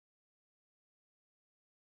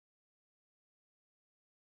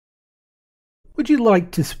Would you like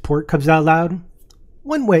to support Cubs Out Loud?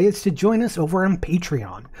 One way is to join us over on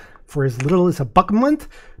Patreon. For as little as $1 a month,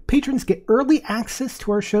 patrons get early access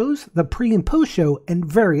to our shows, the pre- and post-show, and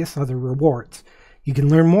various other rewards. You can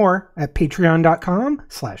learn more at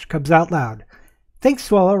patreon.com/CubsOutLoud. Thanks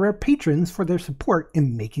to all our patrons for their support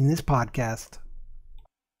in making this podcast.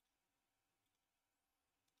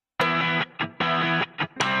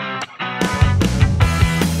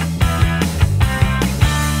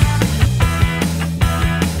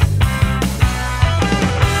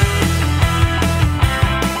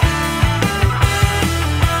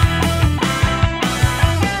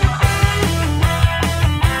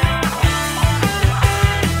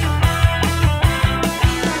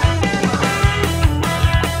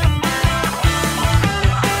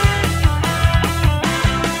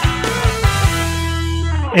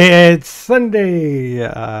 It's Sunday,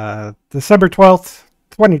 December 12th,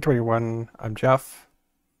 2021. I'm Jeff.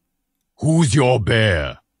 Who's your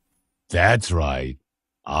bear? That's right.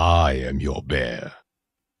 I am your bear.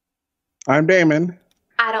 I'm Damon.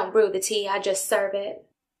 I don't brew the tea, I just serve it.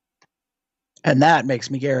 And that makes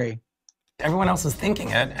me Gary. Everyone else is thinking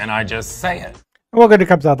it, and I just say it. Welcome to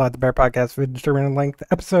Cubs Out Loud, the Bear Podcast with Determined Length,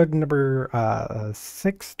 episode number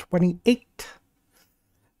 628.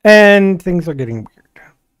 And things are getting weird.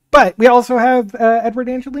 But we also have Edward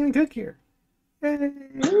Angelini-Cooke here. Yay!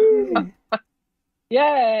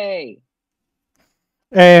 Yay!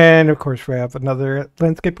 And of course, we have another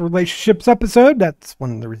Landscape Relationships episode. That's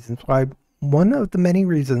one of the many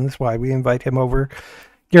reasons why we invite him over.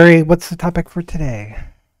 Gary, what's the topic for today?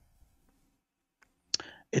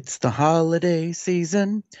 It's the holiday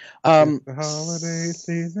season. It's the holiday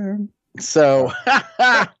season. So,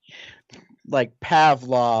 like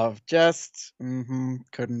Pavlov, just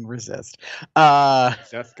couldn't resist.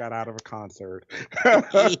 Just got out of a concert.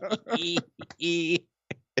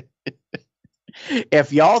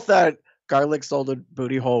 If y'all thought Garlic Salted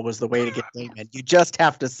Booty Hole was the way to get Damon, you just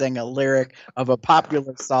have to sing a lyric of a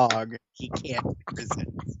popular song he can't resist.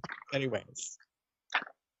 Anyways.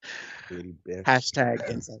 Hashtag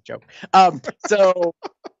inside joke. So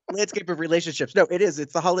landscape of relationships. No,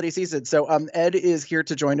 it's the holiday season. So Ed is here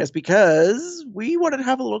to join us because we wanted to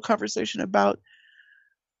have a little conversation about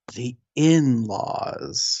the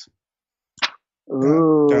in-laws.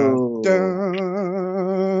 Dun, dun,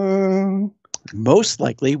 dun. Most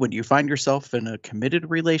likely when you find yourself in a committed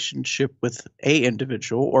relationship with a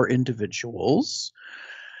individual or individuals,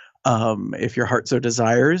 if your heart so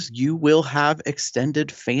desires, you will have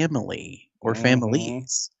extended family or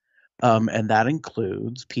families. And that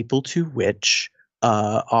includes people to which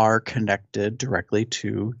are connected directly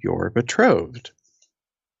to your betrothed.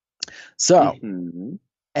 So,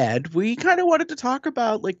 Ed, we kind of wanted to talk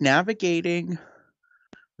about like navigating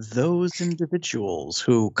those individuals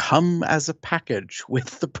who come as a package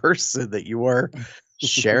with the person that you are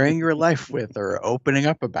sharing your life with or opening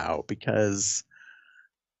up about, because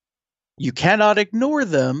you cannot ignore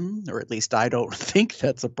them, or at least I don't think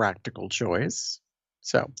that's a practical choice.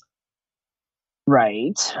 So.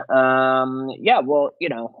 Right. Yeah, well,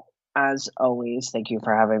 as always, thank you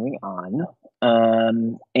for having me on.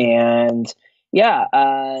 And yeah,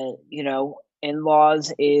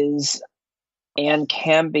 in-laws is and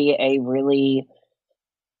can be a really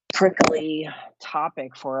prickly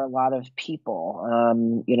topic for a lot of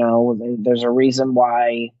people. There's a reason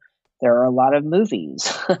why there are a lot of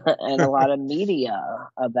movies and a lot of media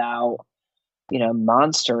about,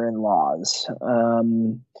 monster in-laws.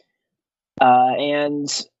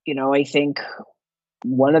 I think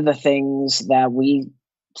one of the things that we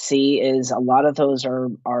see is a lot of those are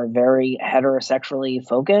very heterosexually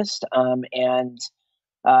focused. And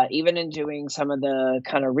even in doing some of the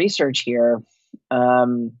kind of research here,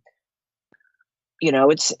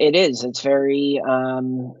 it's very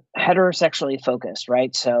heterosexually focused,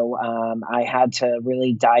 right? So I had to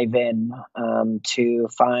really dive in to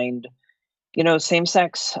find,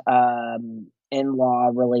 same-sex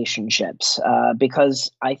in-law relationships, because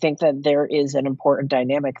I think that there is an important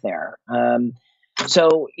dynamic there.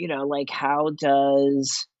 So, how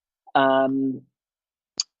does,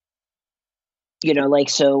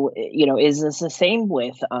 is this the same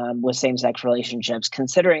with same-sex relationships,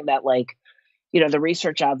 considering that, the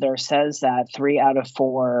research out there says that 3 out of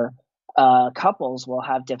 4 couples will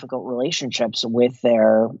have difficult relationships with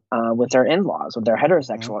their in-laws, with their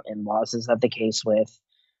heterosexual in-laws. Is that the case with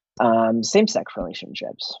same-sex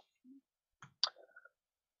relationships?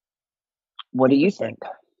 What do you think?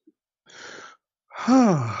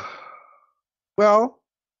 Well,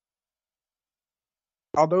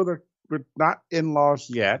 although we're not in-laws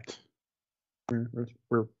yet,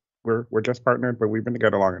 we're just partnered, but we've been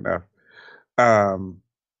together long enough. Um,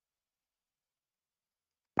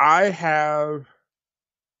 I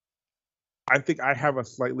think I have a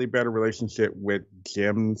slightly better relationship with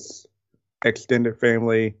Jim's extended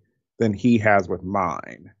family than he has with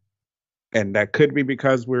mine. And that could be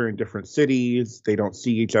because we're in different cities. They don't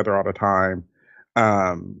see each other all the time.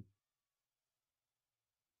 Um,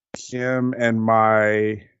 Jim has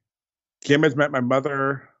met my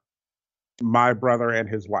mother, my brother, and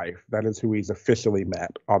his wife. That is who he's officially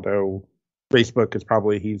met. Although Facebook is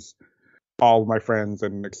he's all of my friends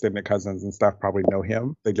and extended cousins and stuff probably know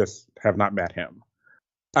him. They just have not met him.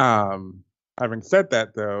 Having said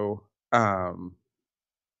that, though,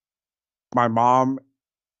 my mom,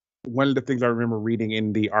 one of the things I remember reading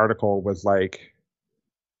in the article was like,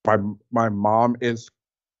 my mom is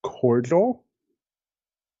cordial,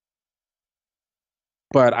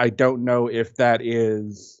 but I don't know if that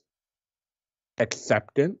is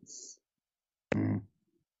acceptance,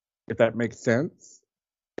 if that makes sense.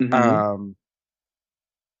 Mm-hmm.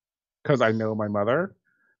 Because I know my mother,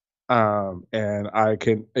 and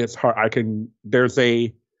it's hard. There's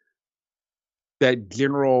that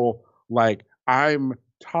general, like, I'm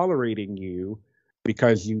tolerating you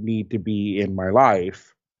because you need to be in my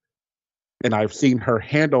life. And I've seen her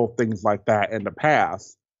handle things like that in the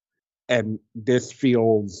past. And this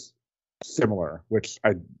feels similar, which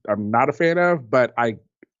I'm not a fan of, but I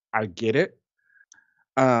get it.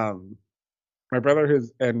 My brother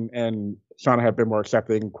and Shauna have been more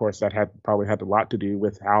accepting. Of course, that probably had a lot to do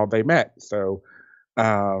with how they met. So,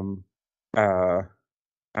 um, I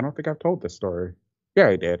don't think I've told this story. Yeah,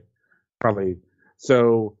 I did. Probably.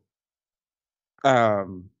 So,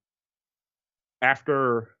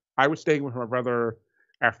 after I was staying with my brother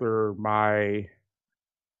after my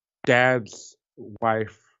dad's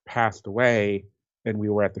wife passed away and we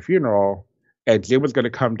were at the funeral, and Jim was going to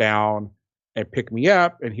come down and pick me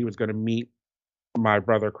up, and he was going to meet my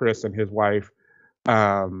brother Chris and his wife,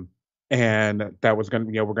 and that was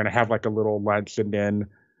going to, we're going to have like a little lunch, and then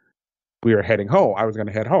we were heading home. I was going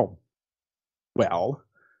to head home. Well,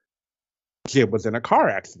 Jim was in a car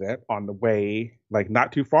accident on the way, like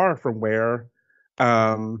not too far from where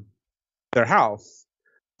their house.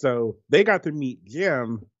 So they got to meet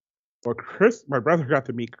Jim, or Chris, my brother, got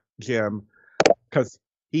to meet Jim because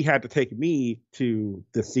he had to take me to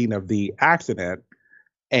the scene of the accident.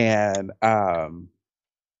 And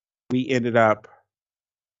we ended up,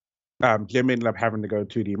 Jim ended up having to go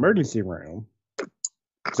to the emergency room.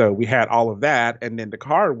 So we had all of that. And then the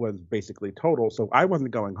car was basically total. So I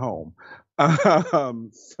wasn't going home.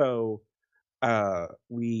 So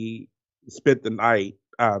we spent the night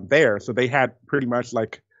there. So they had pretty much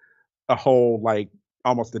like a whole, like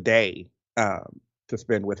almost a day to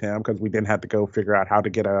spend with him, because we didn't have to go figure out how to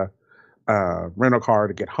get a rental car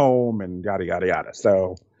to get home and yada, yada, yada.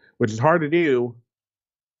 So, which is hard to do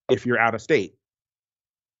if you're out of state,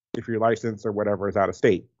 if your license or whatever is out of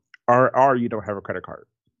state, or you don't have a credit card.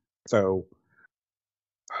 So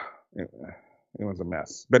it was a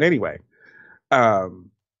mess. But anyway,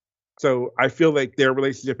 so I feel like their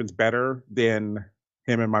relationship is better than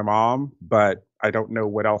him and my mom, but I don't know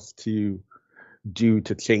what else to do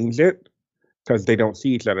to change it because they don't see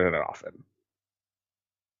each other that often.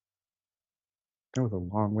 That was a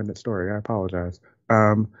long-winded story. I apologize.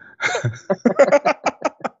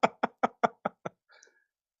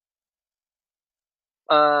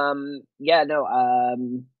 Yeah, no,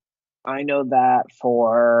 I know that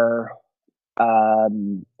for,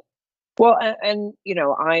 well, and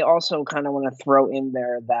I also kind of want to throw in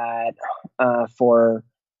there that for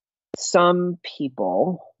some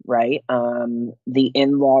people, right, the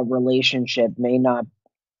in-law relationship may not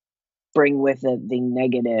bring with it the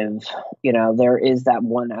negative. There is that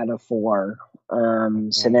 1 out of 4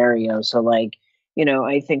 scenario. So like,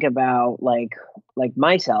 I think about like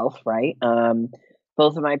myself, right?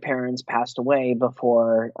 Both of my parents passed away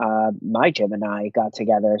before my Jim and I got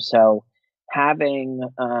together. So having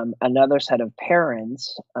another set of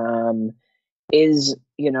parents is,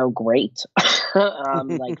 great.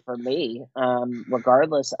 Like for me,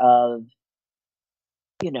 regardless of,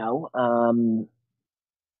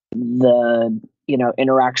 the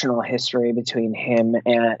interactional history between him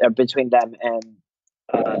and between them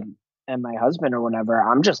and my husband or whatever,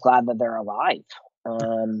 I'm just glad that they're alive.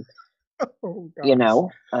 Oh, gosh.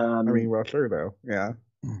 I mean, well, sure though, yeah.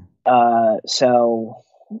 So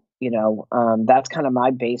that's kind of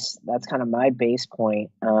my base. That's kind of my base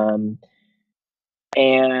point.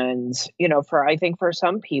 And I think for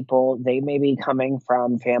some people, they may be coming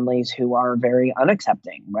from families who are very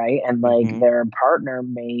unaccepting, right? And like their partner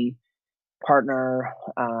may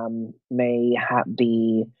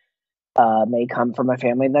be may come from a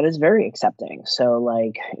family that is very accepting. So,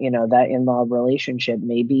 like, that in-law relationship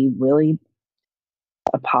may be really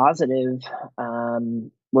a positive,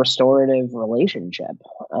 restorative relationship.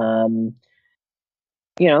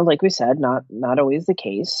 Like we said, not always the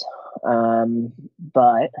case,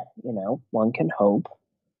 but one can hope.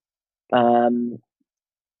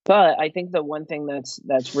 But I think the one thing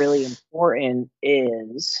that's really important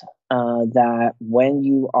is that when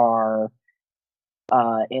you are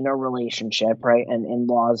in a relationship, right, and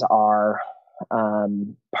in-laws are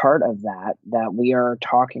part of that we are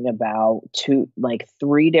talking about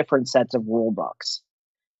three different sets of rule books.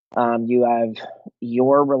 You have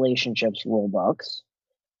your relationship's rule book,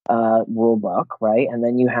 right, and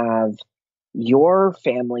then you have your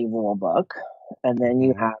family rule book, and then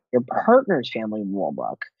you have your partner's family rule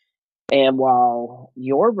book. And while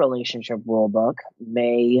your relationship rule book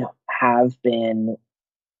may have been,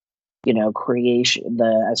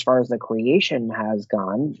 as far as the creation has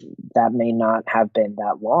gone, that may not have been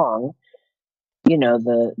that long.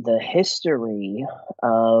 The history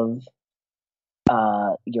of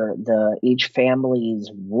each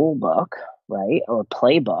family's rule book, right, or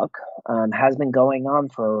playbook, has been going on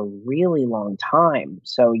for a really long time.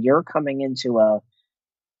 So you're coming into a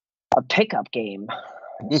pickup game,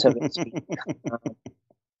 so to speak.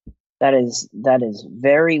 That is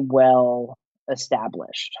very well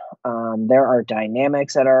established. There are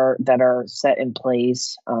dynamics that are set in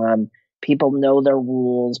place. People know their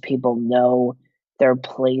rules. People know their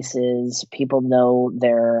places. People know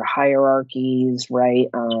their hierarchies, right?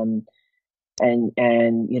 And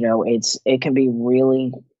it can be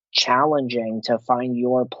really challenging to find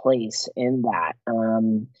your place in that.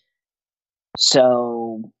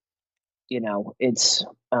 So it's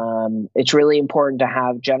really important to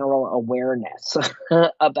have general awareness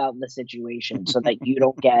about the situation so that you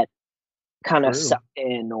don't get kind of sucked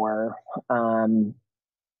in, or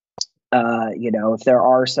if there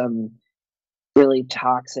are some really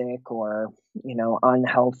toxic or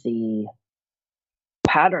unhealthy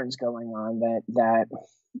patterns going on, that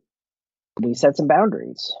we set some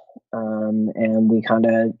boundaries, and we kind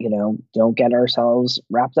of don't get ourselves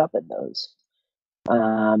wrapped up in those.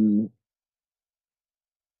 And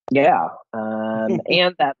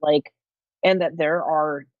that there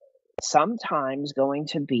are sometimes going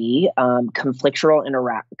to be conflictual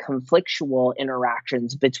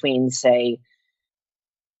interactions between, say,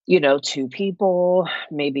 two people,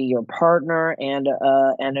 maybe your partner and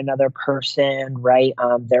another person, right?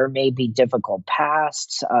 There may be difficult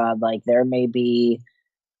pasts, there may be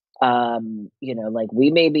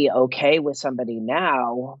we may be okay with somebody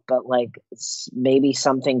now, but maybe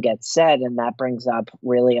something gets said and that brings up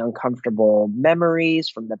really uncomfortable memories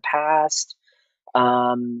from the past.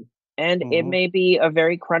 And it may be a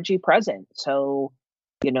very crunchy present. So,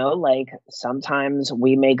 sometimes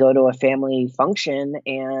we may go to a family function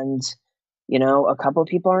and, a couple of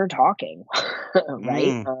people aren't talking,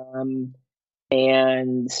 right?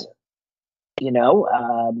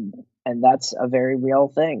 And that's a very real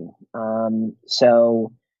thing.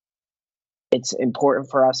 So it's important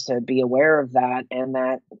for us to be aware of that, and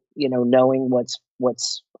that, knowing what's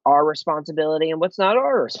our responsibility and what's not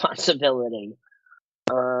our responsibility.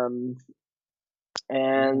 And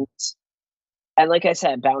like I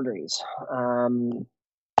said, boundaries.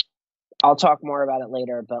 I'll talk more about it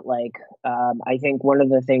later, but I think one of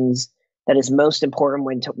the things that is most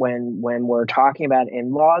important when we're talking about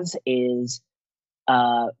in-laws is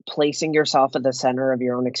placing yourself at the center of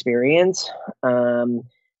your own experience, and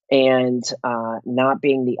not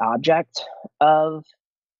being the object of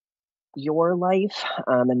your life,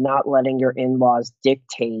 and not letting your in-laws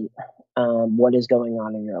dictate what is going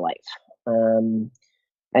on in your life, and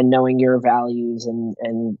knowing your values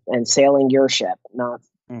and sailing your ship, not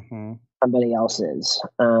somebody else's.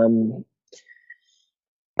 And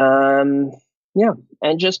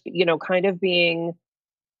just kind of being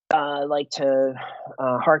to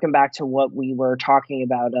harken back to what we were talking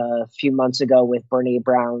about a few months ago with Brene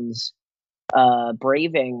Brown's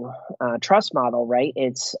braving trust model, right?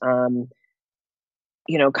 It's kind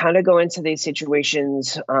of go into these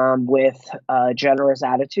situations with a generous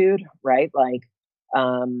attitude, right?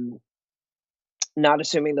 Not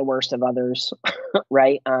assuming the worst of others,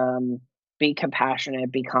 right? Be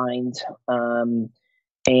compassionate, be kind,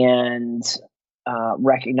 and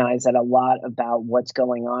recognize that a lot about what's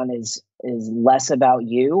going on is less about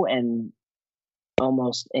you and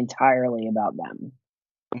almost entirely about them.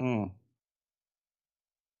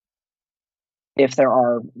 If there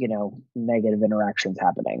are, negative interactions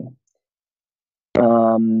happening.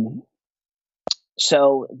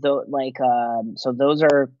 So those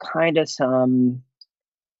are kind of some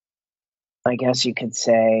I guess you could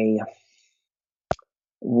say,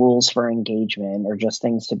 rules for engagement or just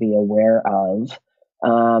things to be aware of.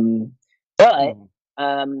 But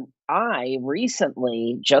I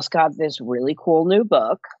recently just got this really cool new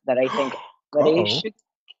book that I think everybody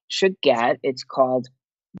should get. It's called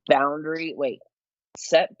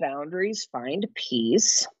Set Boundaries, Find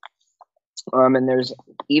Peace. And there's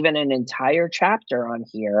even an entire chapter on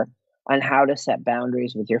here on how to set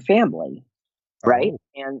boundaries with your family, right?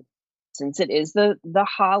 And since it is the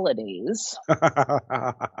holidays,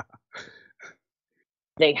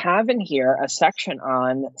 they have in here a section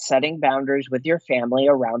on setting boundaries with your family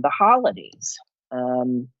around the holidays.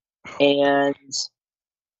 And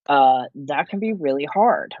that can be really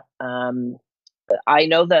hard. I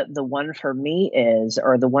know that the one for me is,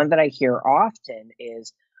 or the one that I hear often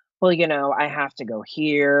is, well, I have to go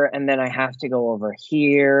here, and then I have to go over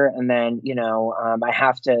here, and then, I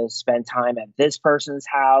have to spend time at this person's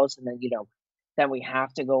house, and then, then we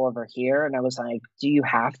have to go over here. And I was like, do you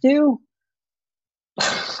have to?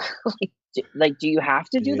 do you have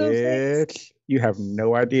to do those things? You have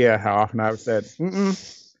no idea how often I've said,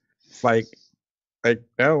 it's like,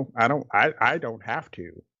 no, I don't have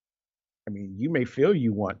to. I mean, you may feel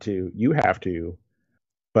you want to, you have to,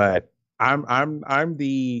 but I'm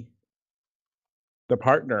the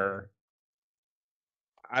partner.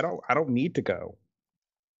 I don't need to go.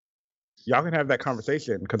 Y'all can have that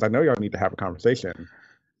conversation, because I know y'all need to have a conversation,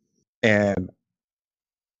 and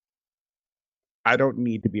I don't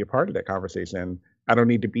need to be a part of that conversation. I don't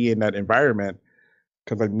need to be in that environment,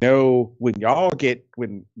 because I know when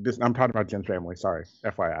I'm talking about Jen's family, sorry,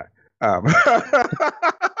 FYI.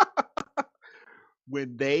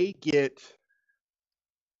 When they get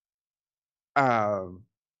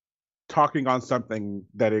talking on something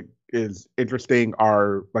that it is interesting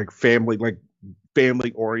or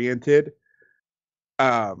family oriented,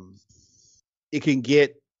 it can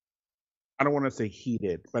get, I don't want to say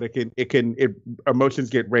heated, but emotions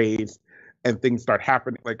get raised and things start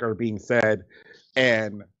happening, are being said.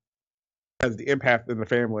 And as the empath in the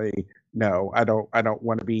family, no, I don't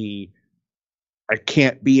want to be, I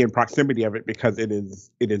can't be in proximity of it, because it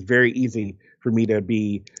is very easy for me to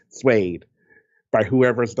be swayed by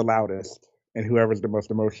whoever's the loudest and whoever's the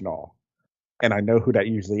most emotional. And I know who that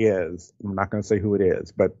usually is. I'm not going to say who it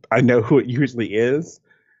is, but I know who it usually is.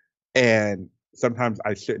 And sometimes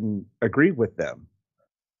I shouldn't agree with them.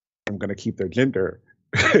 I'm going to keep their gender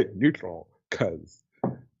neutral, because,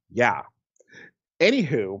 yeah.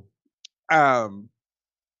 Anywho,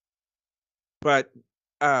 but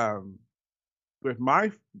with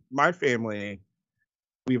my family,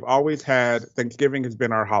 we've always had, Thanksgiving has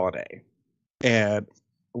been our holiday. And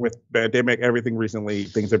with the pandemic, everything recently,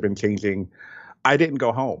 things have been changing. I didn't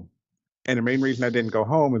go home. And the main reason I didn't go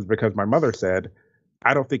home is because my mother said,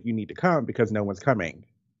 I don't think you need to come, because no one's coming.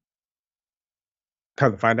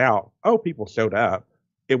 Come to find out, people showed up.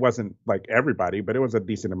 It wasn't like everybody, but it was a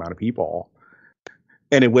decent amount of people.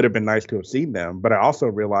 And it would have been nice to have seen them. But I also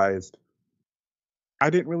realized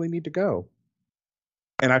I didn't really need to go.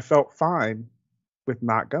 And I felt fine with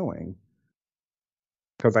not going,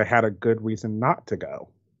 because I had a good reason not to go.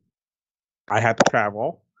 I had to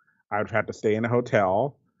travel. I would have had to stay in a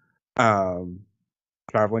hotel.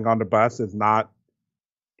 Traveling on the bus is not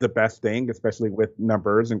the best thing, especially with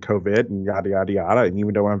numbers and COVID and yada, yada, yada. And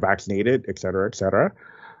even though I'm vaccinated, et cetera, et cetera.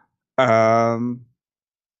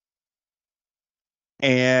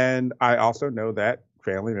 And I also know that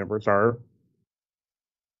family members are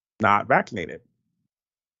not vaccinated.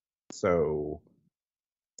 So,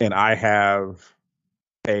 and I have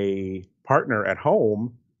a partner at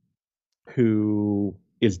home who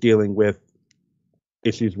is dealing with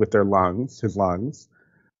issues with his lungs,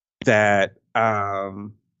 that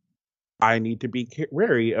I need to be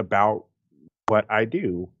wary about what I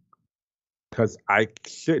do, because I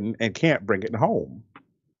shouldn't and can't bring it home.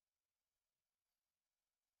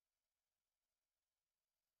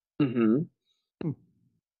 Mm-hmm.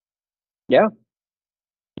 Yeah.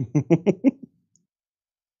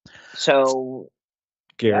 So,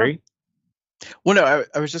 Gary? Yeah. Well, no,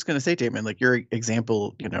 I was just going to say, Damon, your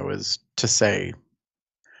example, is to say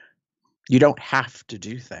you don't have to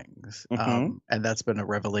do things. Mm-hmm. And that's been a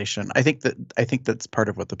revelation. I think that's part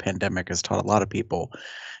of what the pandemic has taught a lot of people,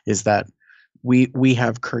 is that we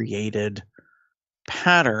have created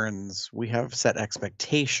patterns, we have set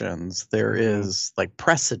expectations. There is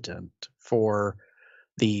precedent for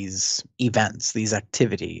these events, these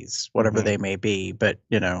activities, whatever they may be, but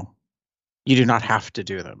you do not have to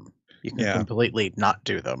do them. You can completely not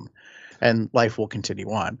do them. and life will continue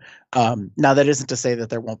on. Now, that isn't to say that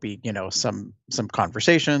there won't be, some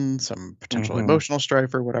conversation, some potential emotional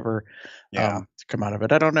strife or whatever to come out of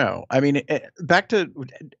it. I don't know. I mean, back to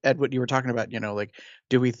Ed, what you were talking about, like,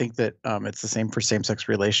 do we think that it's the same for same-sex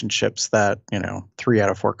relationships, that 3 out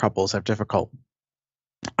of 4 couples have difficult?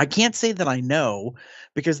 I can't say that I know,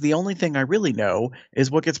 because the only thing I really know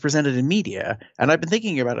is what gets presented in media. And I've been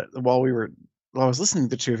thinking about it while I was listening to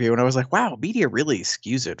the two of you, and I was like, wow, media really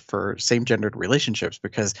skews it for same-gendered relationships,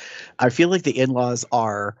 because I feel like the in-laws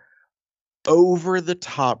are over the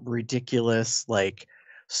top ridiculous, like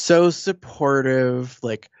so supportive,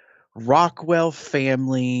 like Rockwell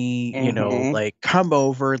family, like, come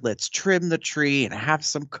over, let's trim the tree and have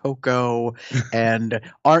some cocoa, and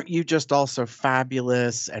aren't you just also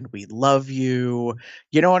fabulous, and we love you.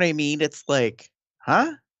 You know what I mean? It's like,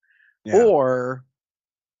 huh? Yeah. Or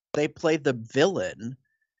they play the villain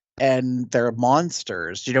and they're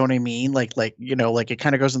monsters. Do you know what I mean? Like, it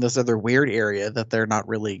kind of goes in this other weird area that they're not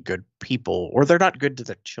really good people, or they're not good to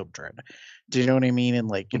their children. Do you know what I mean? And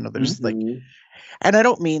like, there's like, and I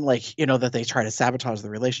don't mean like, that they try to sabotage the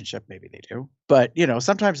relationship. Maybe they do, but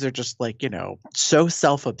sometimes they're just like, so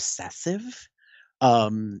self-obsessive.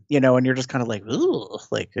 And you're just kind of like, ooh,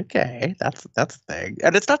 like, okay, that's a thing.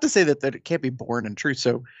 And it's not to say that it can't be born and true.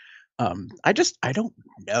 So, I don't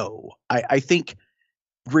know. I think,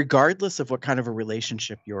 regardless of what kind of a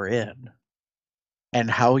relationship you're in, and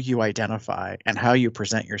how you identify and how you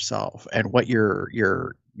present yourself and what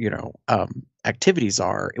your activities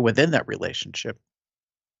are within that relationship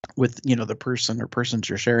with the person or persons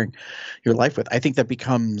you're sharing your life with, I think that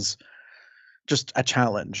becomes just a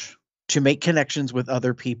challenge to make connections with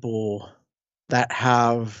other people that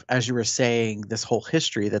have, as you were saying, this whole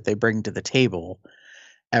history that they bring to the table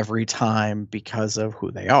every time because of who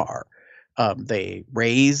they are. They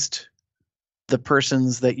raised the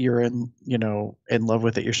persons that you're in love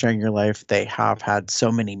with, that you're sharing your life. They have had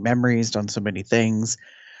so many memories, done so many things.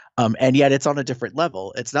 And yet it's on a different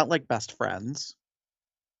level. It's not like best friends,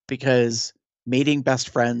 because meeting best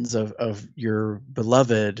friends of your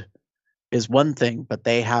beloved is one thing, but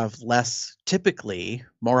they have less, typically,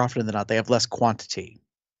 more often than not, they have less quantity.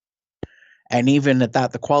 And even at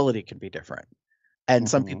that, the quality can be different. And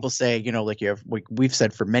some people say, like we've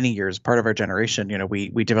said for many years, part of our generation,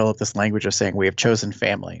 we developed this language of saying we have chosen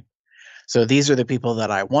family. So these are the people that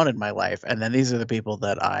I want in my life, and then these are the people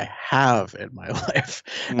that I have in my life.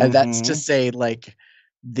 And that's to say, like,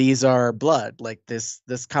 these are blood. Like, this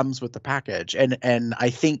comes with the package. And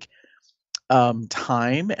I think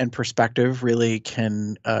time and perspective really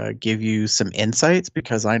can give you some insights,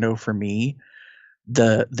 because I know for me,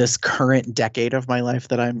 this current decade of my life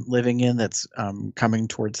that I'm living in, that's coming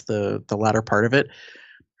towards the latter part of it,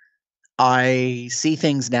 I see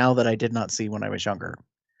things now that I did not see when I was younger.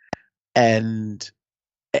 And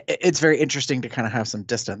it's very interesting to kind of have some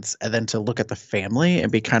distance, and then to look at the family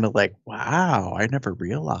and be kind of like, wow, I never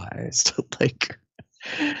realized like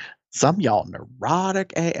some y'all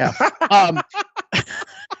neurotic AF.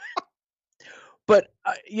 But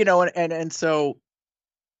and so,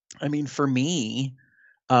 I mean, for me,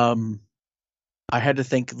 I had to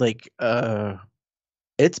think, like,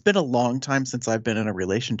 it's been a long time since I've been in a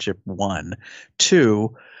relationship. 1,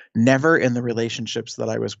 2, never in the relationships that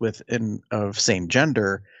I was with of same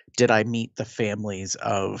gender did I meet the families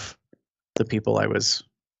of the people I was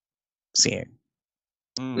seeing.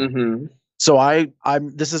 So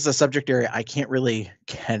this is a subject area I can't really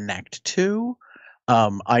connect to.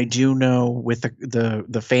 I do know with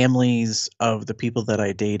the families of the people that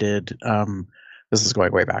I dated, this is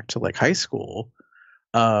going way back to like high school.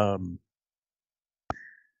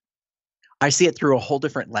 I see it through a whole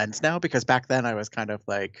different lens now, because back then I was kind of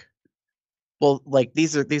like, well, like,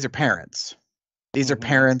 these are parents. These are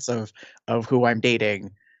parents of who I'm dating,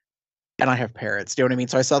 and I have parents. Do you know what I mean?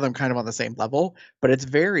 So I saw them kind of on the same level, but it's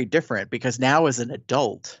very different, because now, as an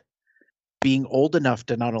adult, being old enough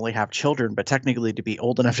to not only have children, but technically to be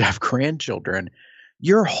old enough to have grandchildren,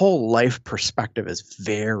 your whole life perspective is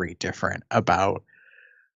very different about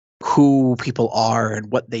who people are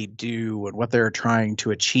and what they do and what they're trying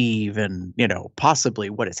to achieve, and possibly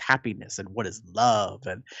what is happiness and what is love,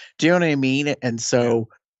 and do you know what I mean? And so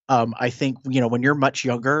I think when you're much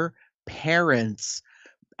younger, parents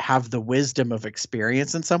have the wisdom of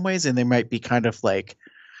experience in some ways, and they might be kind of like,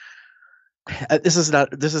 this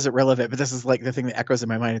isn't relevant, but this is like the thing that echoes in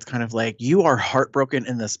my mind. It's kind of like, you are heartbroken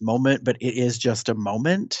in this moment, but it is just a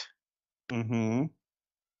moment. And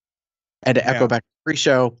to echo back to the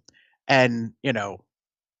pre-show, and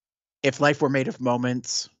if life were made of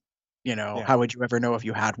moments, how would you ever know if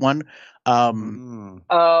you had one?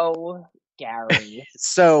 Oh, Gary.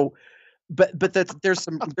 So but there's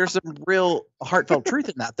some real heartfelt truth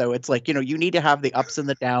in that, though. It's like, you need to have the ups and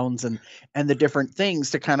the downs and the different things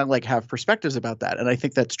to kind of like have perspectives about that. And I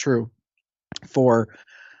think that's true for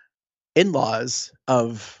in-laws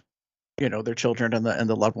of their children and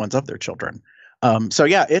the loved ones of their children. So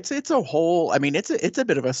yeah, it's a whole, I mean, it's a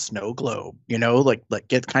bit of a snow globe, like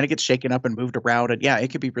gets shaken up and moved around, and yeah, it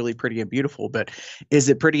could be really pretty and beautiful, but is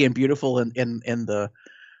it pretty and beautiful in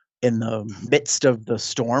the midst of the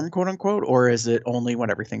storm, quote unquote, or is it only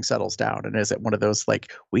when everything settles down? And is it one of those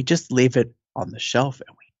like we just leave it on the shelf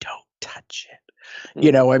and we don't touch it?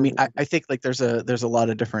 I mean, I think like there's a lot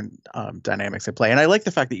of different dynamics at play, and I like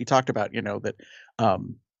the fact that you talked about that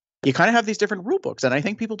you kind of have these different rule books, and I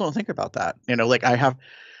think people don't think about that. Like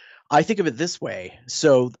I think of it this way.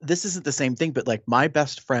 So this isn't the same thing, but like my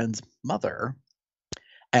best friend's mother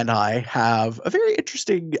and I have a very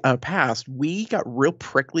interesting past. We got real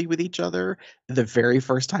prickly with each other the very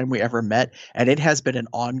first time we ever met, and it has been an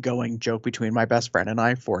ongoing joke between my best friend and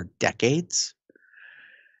I for decades.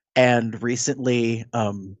 And recently,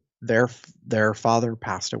 their father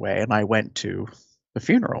passed away, and I went to the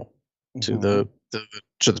funeral, to the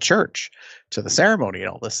church, to the ceremony, and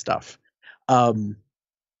all this stuff.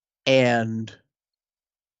 And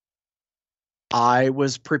I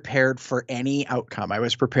was prepared for any outcome. I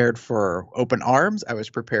was prepared for open arms. I was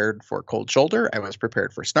prepared for cold shoulder. I was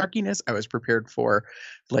prepared for snarkiness. I was prepared for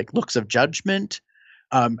like looks of judgment.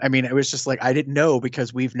 I mean, it was just like, I didn't know,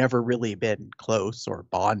 because we've never really been close or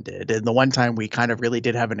bonded. And the one time we kind of really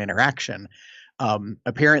did have an interaction,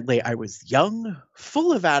 apparently I was young,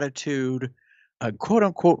 full of attitude, quote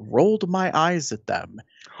unquote, rolled my eyes at them,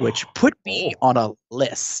 which put me on a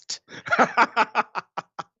list.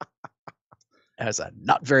 As a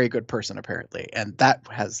not very good person, apparently, and that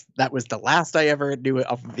was the last I ever knew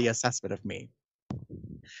of the assessment of me.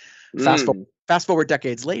 Fast forward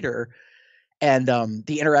decades later, and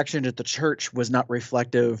the interaction at the church was not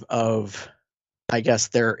reflective of, I guess,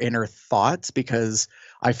 their inner thoughts, because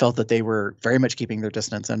I felt that they were very much keeping their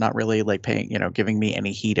distance and not really like paying, giving me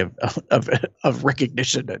any heed of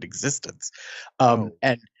recognition and existence.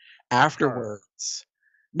 And afterwards.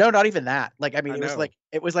 No, not even that. Like, I mean,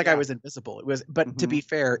 it was like I was invisible. It was, but to be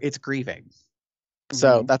fair, it's grieving.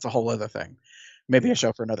 So that's a whole other thing. Maybe a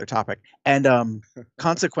show for another topic. And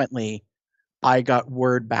consequently, I got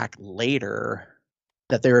word back later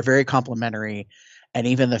that they were very complimentary, and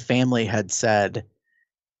even the family had said,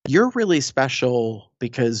 "You're really special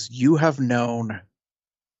because you have known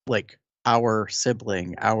like our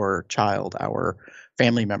sibling, our child, our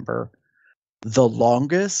family member the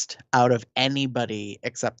longest out of anybody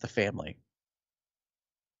except the family."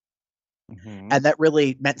 And that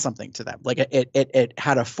really meant something to them. Like it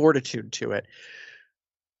had a fortitude to it.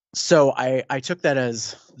 So I took that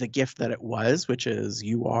as the gift that it was, which is,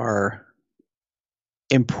 you are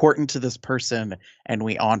important to this person, and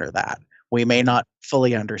we honor that. We may not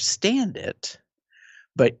fully understand it,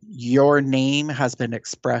 but your name has been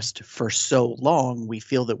expressed for so long, we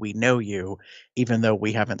feel that we know you, even though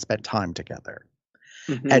we haven't spent time together.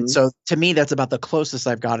 And so to me, that's about the closest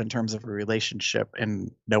I've got in terms of a relationship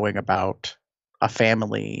and knowing about a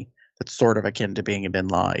family that's sort of akin to being an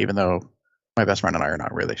in-law, even though my best friend and I are not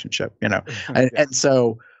in a relationship, and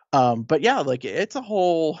so, but yeah, like it's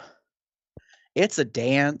a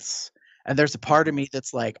dance. And there's a part of me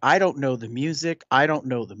that's like, I don't know the music. I don't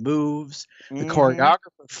know the moves. The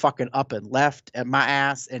choreographer fucking up and left at my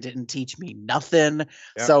ass and didn't teach me nothing. Yep.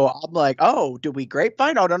 So I'm like, oh, do we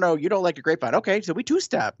grapevine? Oh, no, you don't like a grapevine. Okay, so we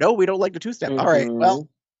two-step. No, we don't like the two-step. All right, well,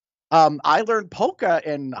 I learned polka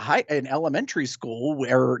in elementary school.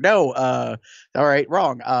 All right,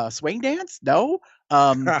 wrong. Swing dance? No.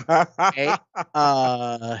 Okay.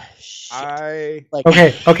 Shit.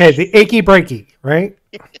 Okay, the achy breaky, right?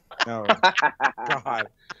 No, God,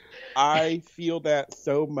 I feel that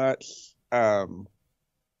so much,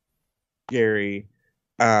 Gary,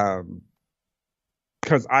 because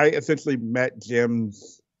I essentially met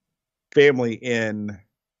Jim's family in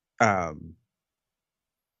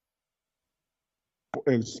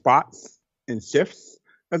spots, in shifts,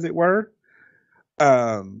 as it were.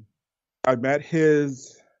 I met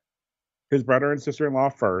his brother and sister-in-law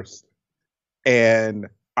first, and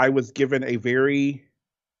I was given a very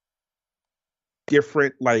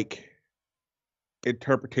different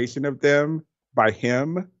interpretation of them by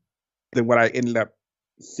him than what I ended up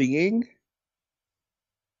seeing.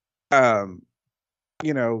 They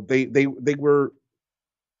were,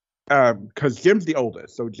 because Jim's the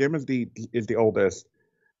oldest, so Jim is the oldest.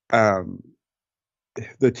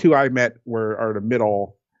 The two I met are the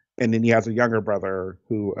middle, and then he has a younger brother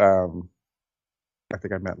who I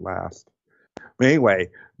think I met last. But anyway,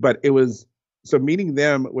 but it was so meeting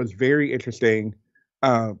them was very interesting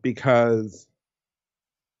because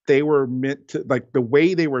they were meant to, like, the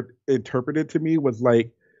way they were interpreted to me was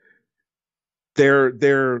like they're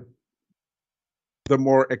the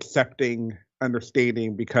more accepting,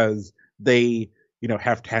 understanding because they,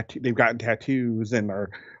 have they've gotten tattoos and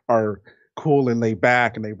are cool and laid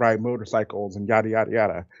back and they ride motorcycles and yada yada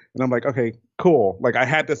yada. And I'm like, okay, cool. Like I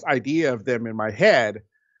had this idea of them in my head,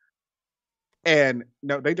 and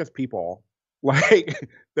no, they just people. Like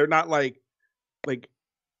they're not like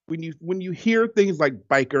when you hear things like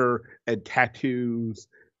biker and tattoos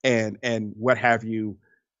and what have you,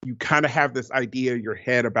 you kind of have this idea in your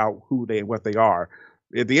head about who they and what they are.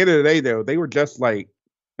 At the end of the day, though, they were just like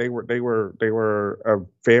they were a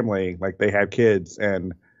family. Like they had kids,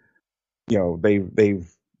 and they've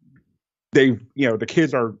the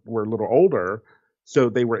kids were a little older, so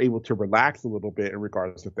they were able to relax a little bit in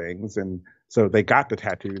regards to things, and so they got the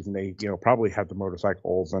tattoos, and they probably had the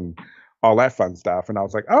motorcycles and all that fun stuff. And I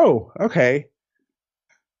was like, oh, okay.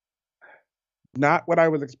 Not what I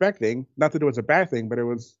was expecting. Not that it was a bad thing, but it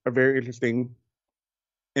was a very interesting,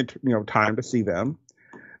 time to see them.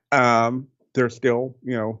 They're still,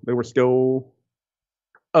 they were still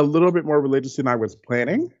a little bit more religious than I was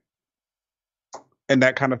planning. And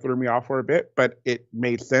that kind of threw me off for a bit, but it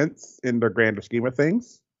made sense in the grander scheme of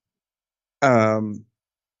things. And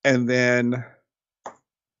then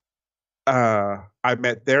I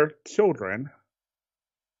met their children.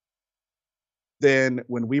 Then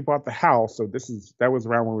when we bought the house, so that was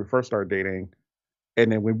around when we first started dating.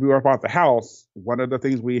 And then when we bought the house, one of the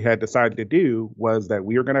things we had decided to do was that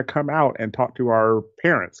we were going to come out and talk to our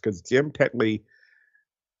parents, because Jim technically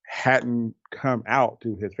hadn't come out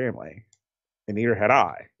to his family, and neither had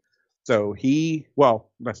I. So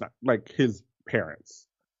that's not like his parents,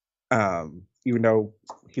 even though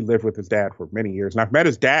he lived with his dad for many years. And I've met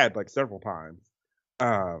his dad like several times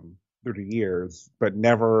through the years, but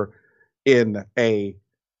never in a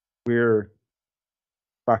we're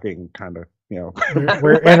fucking kind of,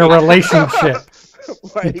 we're in a relationship.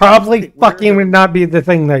 Like, probably fucking would not be the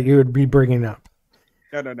thing that you would be bringing up.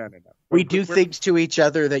 No. We do things to each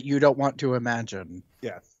other that you don't want to imagine.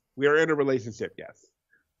 Yes, we are in a relationship. Yes.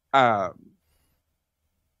 So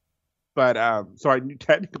I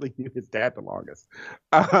technically knew his dad the longest.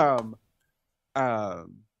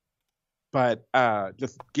 But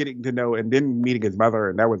just getting to know, and then meeting his mother,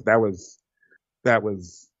 and that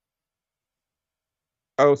was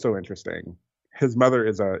oh so interesting. His mother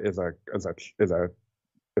is a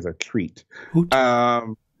treat,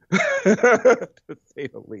 to say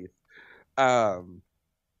the least.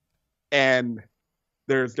 And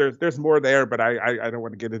there's more there, but I don't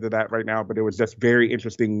want to get into that right now. But it was just very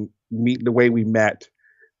interesting meeting the way we met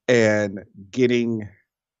and getting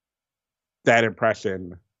that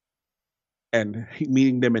impression, and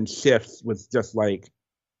meeting them in shifts was just like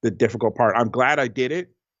the difficult part. I'm glad I did it.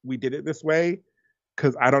 We did it this way,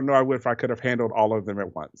 because I don't know if I could have handled all of them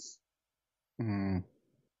at once. Mm.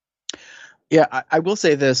 Yeah, I will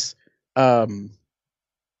say this. One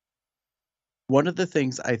of the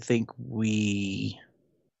things I think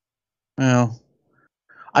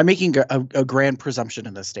I'm making a grand presumption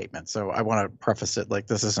in this statement, so I want to preface it like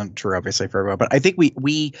this isn't true, obviously, for everyone. But I think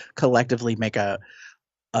we collectively make a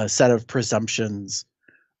set of presumptions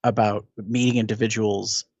about meeting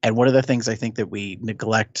individuals, and one of the things I think that we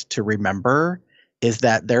neglect to remember is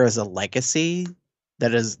that there is a legacy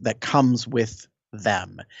that comes with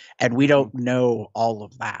them, and we don't know all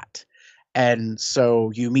of that. And so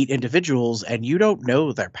you meet individuals and you don't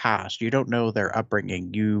know their past, you don't know their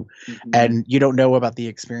upbringing, and you don't know about the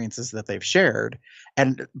experiences that they've shared.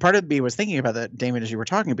 And part of me was thinking about that, Damon, as you were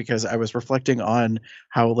talking, because I was reflecting on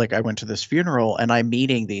how, like, I went to this funeral and I'm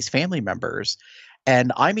meeting these family members,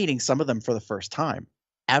 and I'm meeting some of them for the first time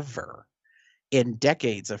ever in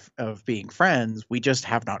decades of being friends. We just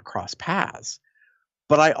have not crossed paths.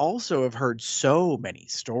 But I also have heard so many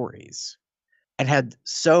stories and had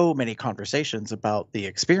so many conversations about the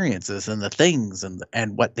experiences and the things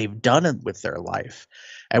and what they've done with their life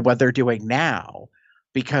and what they're doing now,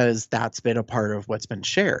 because that's been a part of what's been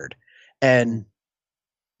shared. And,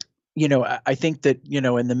 I think that,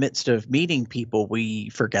 in the midst of meeting people, we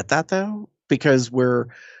forget that, though, because we're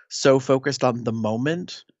so focused on the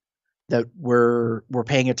moment that we're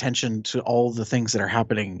paying attention to all the things that are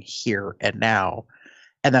happening here and now.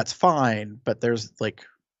 And that's fine, but there's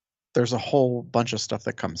a whole bunch of stuff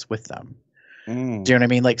that comes with them. Do you know what I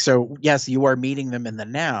mean? Like, so yes, you are meeting them in the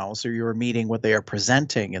now. So you are meeting what they are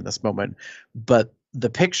presenting in this moment, but the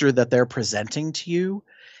picture that they're presenting to you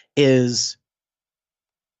is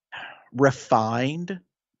refined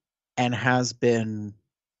and has been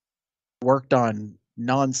worked on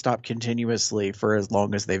nonstop continuously for as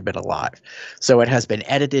long as they've been alive. So it has been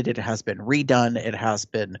edited, it has been redone, it has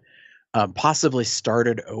been possibly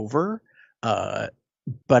started over,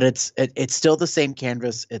 but it's still the same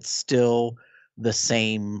canvas. It's still the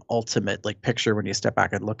same ultimate like picture when you step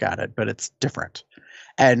back and look at it, but it's different.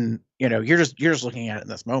 And you're just looking at it in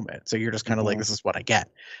this moment, so you're just kind of like, this is what I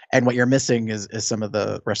get. And what you're missing is some of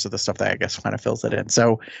the rest of the stuff that I guess kind of fills it in.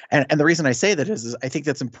 So and the reason I say that is I think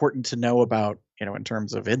that's important to know about, in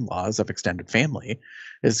terms of in-laws, of extended family,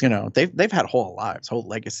 is they've had whole lives, whole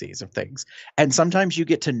legacies of things, and sometimes you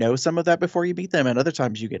get to know some of that before you meet them, and other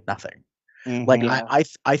times you get nothing. Like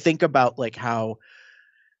I think about like how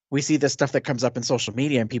we see this stuff that comes up in social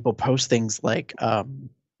media, and people post things like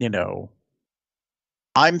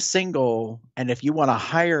I'm single, and if you want to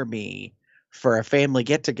hire me for a family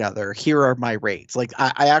get together, here are my rates. Like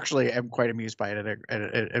I actually am quite amused by it, and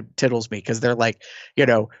it tittles me, because they're like,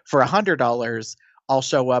 for $100, I'll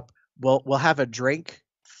show up. We'll have a drink,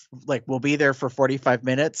 like we'll be there for 45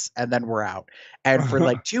 minutes, and then we're out. And for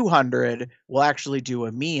like 200, we'll actually do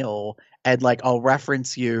a meal, and like I'll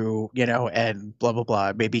reference you, and blah blah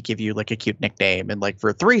blah, maybe give you like a cute nickname. And like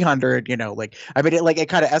for 300, like I mean, it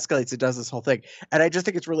kind of escalates. It does this whole thing, and I just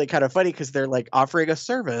think it's really kind of funny, because they're like offering a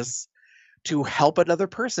service to help another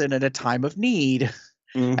person in a time of need,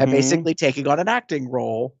 and basically taking on an acting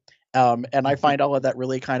role. And I find all of that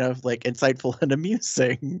really kind of like insightful and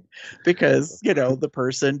amusing, because the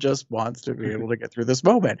person just wants to be able to get through this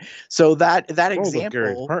moment. So that example,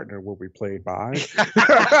 Gary's partner will be played by.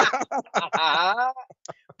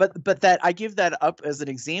 but that I give that up as an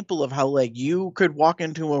example of how like you could walk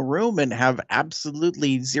into a room and have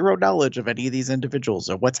absolutely zero knowledge of any of these individuals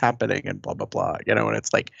or what's happening and blah blah blah. And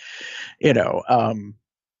it's like,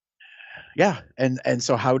 yeah. And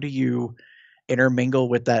so how do you intermingle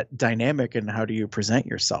with that dynamic, and how do you present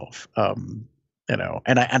yourself? And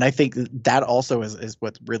I think that also is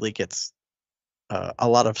what really gets a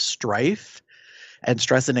lot of strife and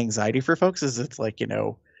stress and anxiety for folks. Is it's like,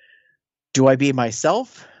 do I be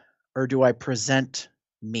myself, or do I present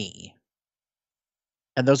me?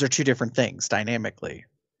 And those are two different things dynamically,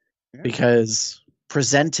 because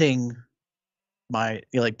presenting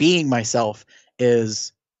being myself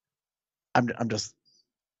is I'm just,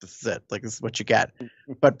 this is it. Like, this is what you get.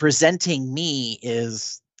 But presenting me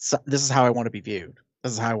is, this is how I want to be viewed.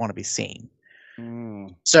 This is how I want to be seen.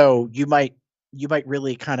 So you might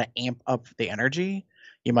really kind of amp up the energy.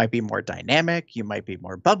 You might be more dynamic. You might be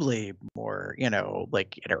more bubbly, more,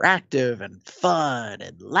 like interactive and fun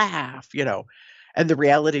and laugh, And the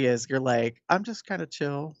reality is you're like, I'm just kind of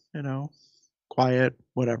chill, quiet,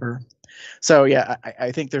 whatever. So yeah,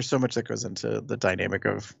 I think there's so much that goes into the dynamic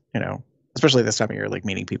of, especially this time of year, like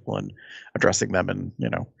meeting people and addressing them, and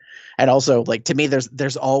and also like, to me,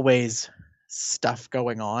 there's always stuff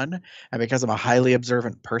going on, and because I'm a highly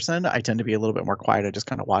observant person, I tend to be a little bit more quiet. I just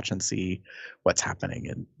kind of watch and see what's happening,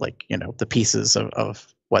 and like the pieces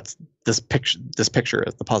of what's this picture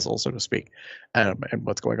is the puzzle, so to speak, and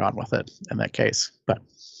what's going on with it in that case. But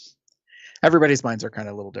everybody's minds are kind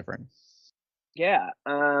of a little different. Yeah,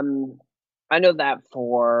 I know that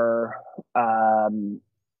for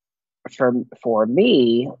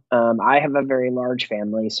me, I have a very large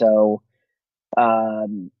family, so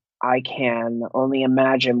I can only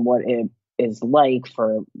imagine what it is like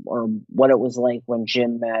or what it was like when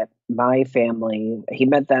Jim met my family. He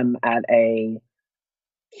met them at a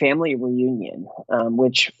family reunion,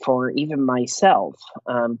 which for even myself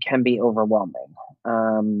can be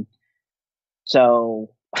overwhelming. So,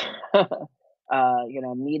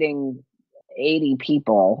 meeting 80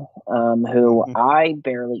 people who I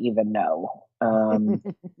barely even know,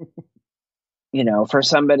 for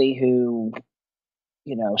somebody who,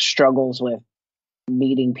 struggles with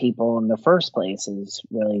meeting people in the first place is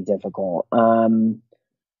really difficult. And,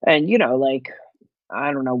 like,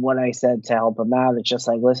 I don't know what I said to help him out. It's just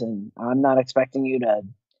like, listen, I'm not expecting you to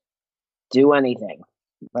do anything,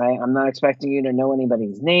 right? I'm not expecting you to know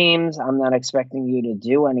anybody's names. I'm not expecting you to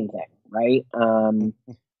do anything, right?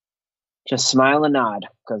 Just smile and nod,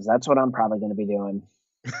 because that's what I'm probably going to be doing.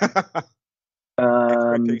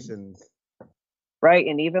 Expectations. Right,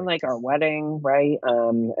 and even like our wedding, right?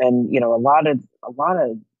 And a lot of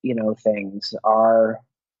things are.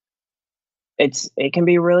 It can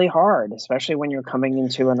be really hard, especially when you're coming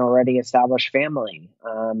into an already established family.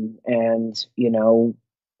 I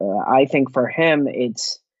think for him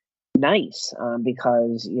it's nice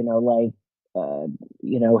because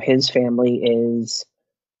his family is.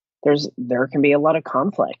 There can be a lot of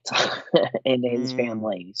conflict in his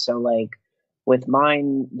family. So like, With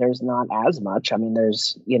mine, there's not as much. I mean,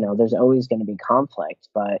 there's always going to be conflict,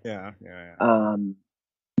 but Yeah.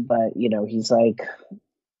 but he's like,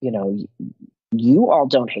 you all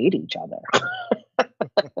don't hate each other.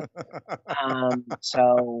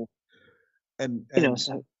 So and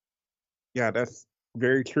so yeah, that's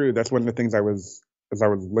very true. That's one of the things as I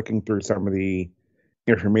was looking through some of the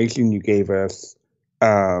information you gave us.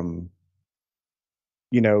 You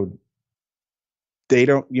know, they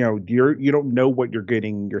don't, you don't know what you're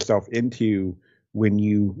getting yourself into when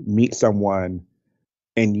you meet someone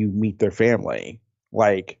and you meet their family.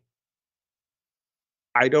 Like,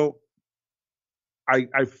 I don't,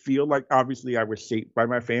 I feel like obviously I was shaped by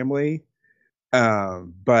my family,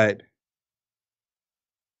 but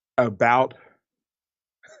about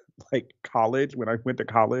like college, when I went to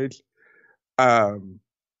college, um,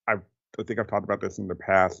 I think I've talked about this in the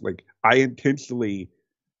past. Like, I intentionally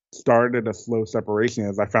started a slow separation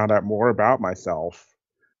as I found out more about myself,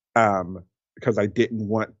 because I didn't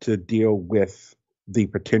want to deal with the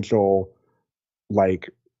potential, like,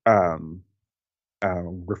 um,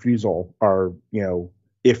 refusal, or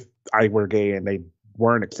if I were gay and they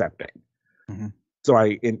weren't accepting. Mm-hmm. So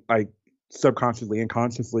I subconsciously and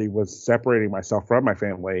consciously was separating myself from my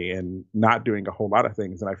family and not doing a whole lot of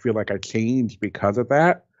things, and I feel like I changed because of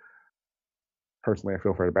that. Personally, I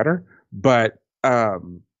feel for the better, but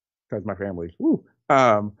because my family's woo.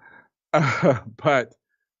 But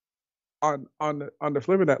on the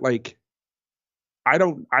flip of that, like, I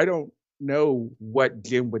don't know what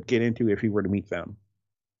Jim would get into if he were to meet them.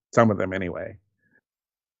 Some of them, anyway.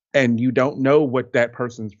 And you don't know what that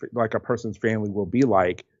person's, like, a person's family will be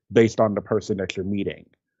like based on the person that you're meeting.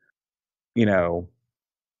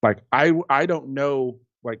 Like, I don't know.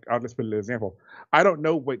 Like, I'll just put an example. I don't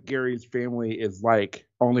know what Gary's family is like.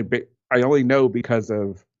 I only know because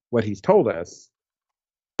of what he's told us.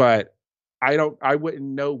 But I wouldn't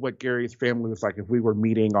know what Gary's family was like if we were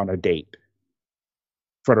meeting on a date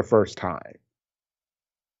for the first time.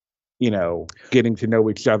 Getting to know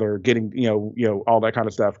each other, getting, all that kind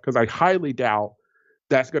of stuff. Because I highly doubt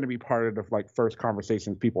that's going to be part of the, like, first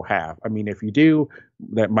conversations people have. I mean, if you do,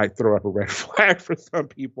 that might throw up a red flag for some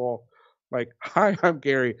people. Like, hi, I'm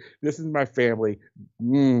Gary. This is my family.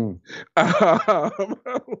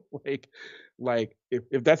 Like,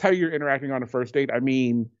 if that's how you're interacting on a first date, I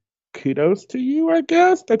mean, kudos to you, I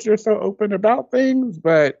guess, that you're so open about things.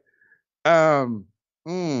 But I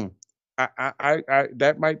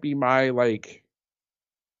that might be my, like,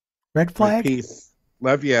 Red flag? piece.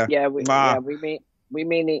 Love ya. yeah, we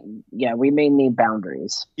may need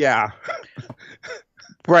boundaries. Yeah.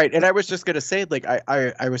 Right. And I was just going to say, like,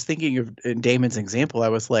 I was thinking of, in Damon's example, I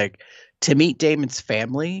was like, to meet Damon's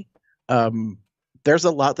family, there's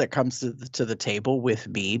a lot that comes to the table with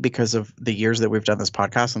me because of the years that we've done this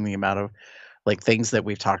podcast and the amount of, like, things that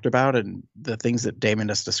we've talked about and the things that Damon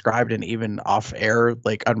has described, and even off air,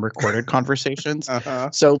 like, unrecorded conversations.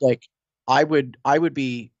 So, like, I would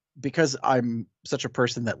be, because I'm such a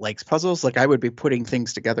person that likes puzzles, like, I would be putting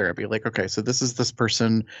things together. I'd be like, okay, so this is this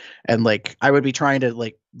person, and, like, I would be trying to,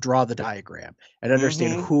 like, draw the diagram and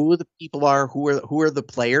understand who the people are, who are the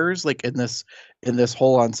players, like, in this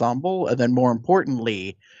whole ensemble, and then, more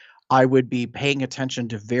importantly, I would be paying attention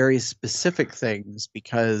to very specific things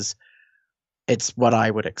because it's what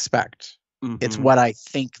I would expect. It's what I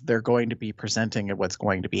think they're going to be presenting and what's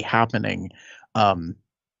going to be happening.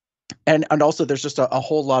 And also there's just a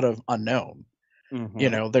whole lot of unknown.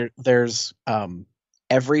 There's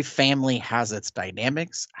every family has its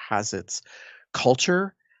dynamics, has its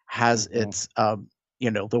culture, has its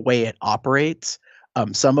the way it operates.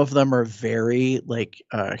 Some of them are very, like,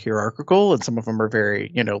 hierarchical, and some of them are very,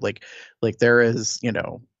 like there is,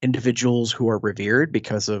 individuals who are revered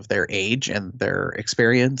because of their age and their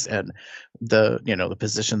experience and the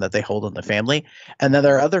position that they hold in the family. And then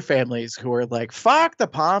there are other families who are like, fuck the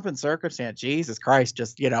pomp and circumstance, Jesus Christ,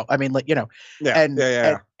 just, I mean, like, and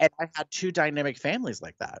I had two dynamic families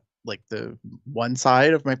like that. Like, the one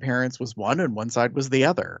side of my parents was one and one side was the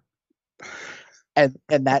other. And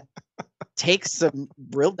that takes some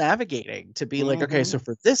real navigating to be like, okay, so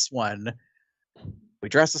for this one, we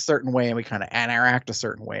dress a certain way and we kind of interact a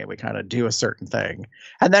certain way and we kind of do a certain thing.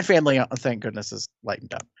 And that family, thank goodness, is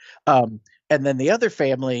lightened up. And then the other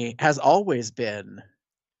family has always been,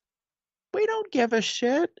 we don't give a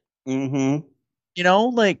shit.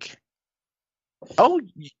 Like, oh,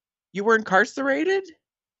 you were incarcerated?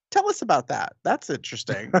 Tell us about that. That's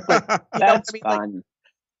interesting. Like, That's fun. Like,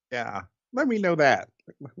 yeah. Let me know that.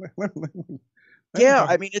 Yeah,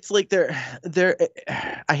 I mean, it's like they're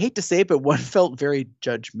I hate to say it, but one felt very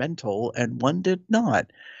judgmental and one did not.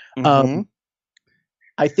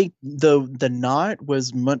 I think the knot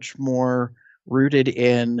was much more rooted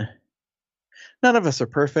in none of us are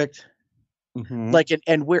perfect. Mm-hmm. Like,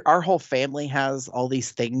 and our whole family has all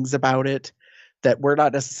these things about it that we're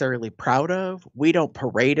not necessarily proud of. We don't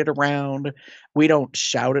parade it around. We don't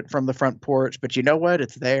shout it from the front porch, but you know what?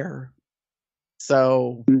 It's there.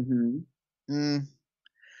 So, Mm-hmm.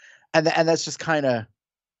 and that's just kind of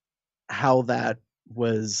how that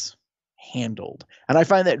was handled. And I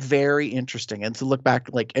find that very interesting. And to look back,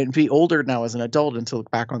 like, and be older now as an adult, and to look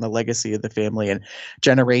back on the legacy of the family and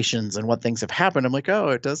generations and what things have happened, I'm like, oh,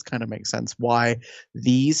 it does kind of make sense why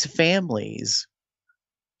these families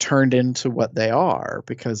turned into what they are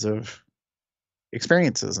because of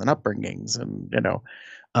experiences and upbringings and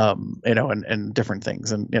and different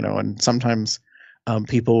things, and and sometimes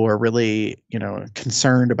people are really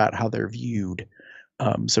concerned about how they're viewed,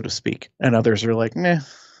 so to speak, and others are like, nah,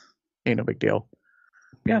 ain't no big deal.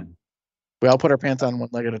 Yeah, we all put our pants on one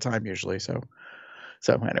leg at a time usually. So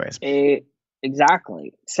anyways,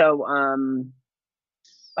 exactly. So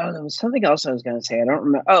there was something else I was going to say. I don't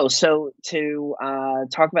remember. Oh, so to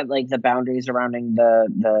talk about like the boundaries surrounding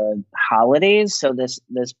the holidays. So this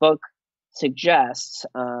book suggests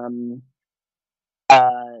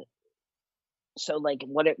so like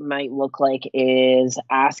what it might look like is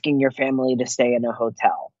asking your family to stay in a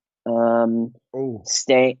hotel. Oh,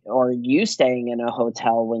 Staying in a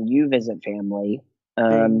hotel when you visit family.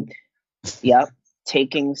 Yep,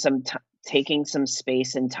 taking some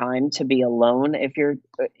space and time to be alone if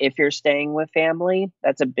you're staying with family.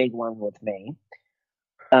 That's a big one with me.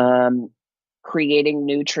 Creating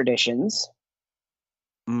new traditions,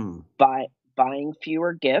 buying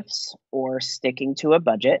fewer gifts or sticking to a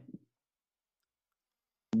budget,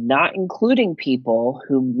 not including people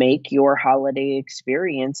who make your holiday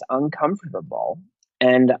experience uncomfortable.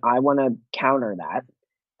 And I want to counter that.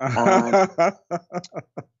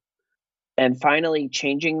 And finally,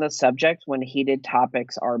 changing the subject when heated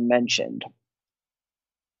topics are mentioned.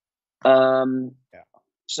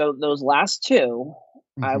 So those last two,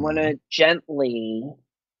 I want to gently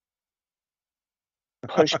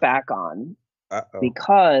push back on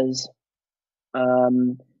because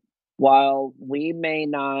while we may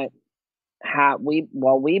not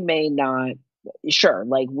sure,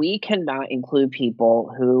 like we cannot include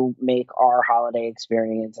people who make our holiday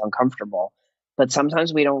experience uncomfortable, but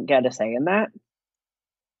sometimes we don't get a say in that.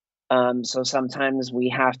 So sometimes we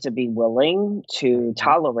have to be willing to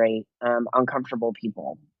tolerate uncomfortable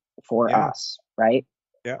people for us, right?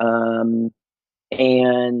 Yeah.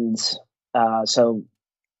 So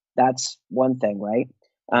that's one thing, right?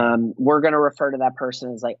 We're going to refer to that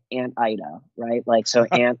person as like Aunt Ida, right? Like, so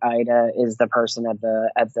Aunt Ida is the person at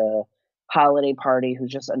the holiday party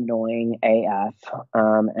who's just annoying AF.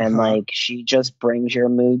 And like, she just brings your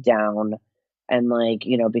mood down. And like,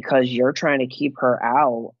 because you're trying to keep her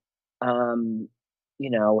out,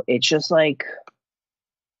 it's just like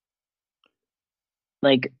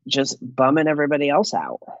just bumming everybody else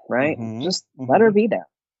out, right? Just let her be there.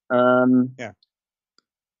 Yeah.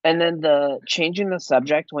 And then the changing the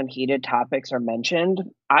subject when heated topics are mentioned,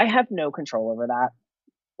 I have no control over that.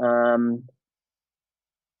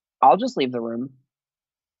 I'll just leave the room.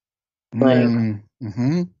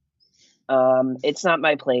 It's not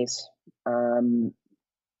my place.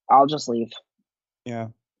 I'll just leave. Yeah.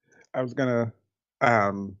 I was gonna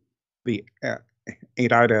the Aunt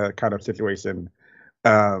Ida kind of situation.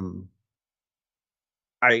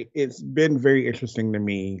 It's been very interesting to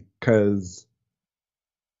me because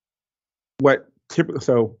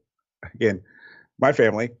so again, my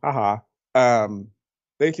family,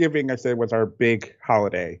 Thanksgiving, I said, was our big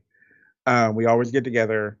holiday. We always get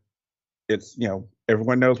together. It's,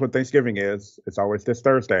 everyone knows what Thanksgiving is. It's always this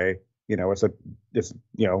Thursday. It's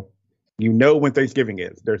when Thanksgiving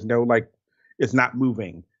is. There's no it's not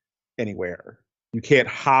moving anywhere. You can't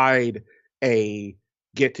hide a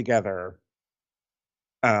get together,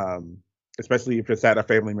 especially if it's at a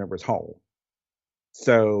family member's home.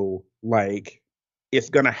 So it's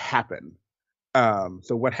gonna happen.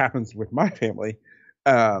 So what happens with my family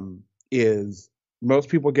is most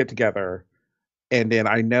people get together, and then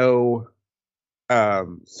I know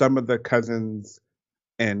some of the cousins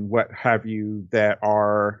and what have you that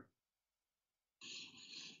are,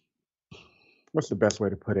 what's the best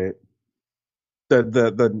way to put it?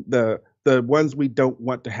 The ones we don't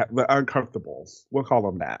want to have, the uncomfortables. We'll call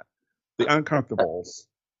them that. The uncomfortables.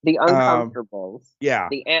 The uncomfortables. Yeah.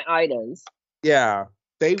 The Aunt Idas. Yeah.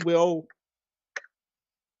 They will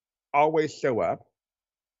always show up,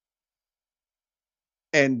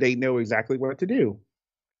 and they know exactly what to do.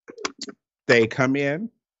 They come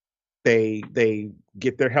in, they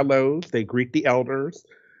get their hellos, they greet the elders,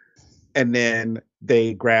 and then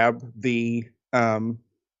they grab the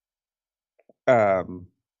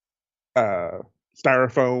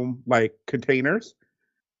styrofoam like containers,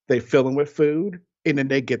 they fill them with food, and then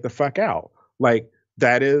they get the fuck out. Like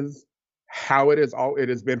that is how it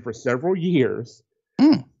has been for several years.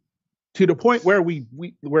 To the point where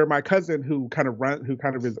where my cousin who kind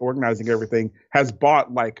of is organizing everything has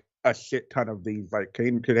bought like a shit ton of these like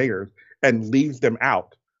containers and leaves them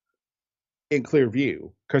out in clear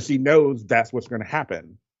view because she knows that's what's going to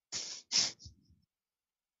happen.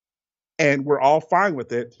 And we're all fine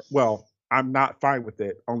with it. Well, I'm not fine with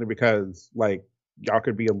it only because like y'all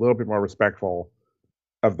could be a little bit more respectful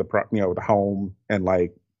of the the home and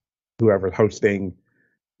like whoever's hosting,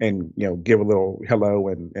 and give a little hello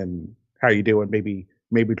and how you doing, maybe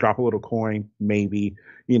drop a little coin, maybe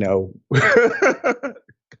because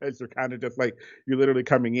you're kind of just like you're literally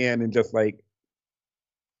coming in and just like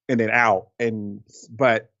and then out,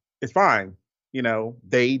 but it's fine.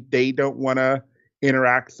 They don't want to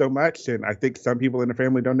interact so much, and I think some people in the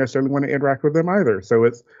family don't necessarily want to interact with them either, so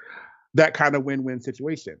it's that kind of win-win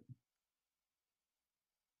situation.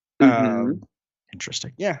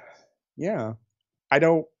 Interesting. Yeah, I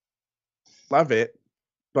don't love it,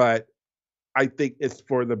 but I think it's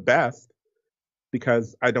for the best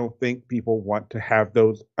because I don't think people want to have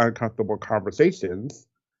those uncomfortable conversations,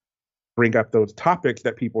 bring up those topics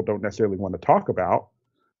that people don't necessarily want to talk about,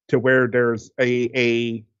 to where there's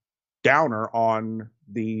a downer on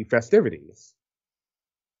the festivities.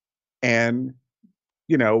 And,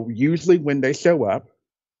 usually when they show up,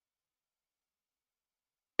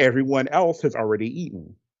 everyone else has already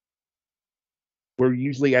eaten. We're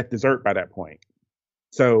usually at dessert by that point.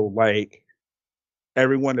 So, like,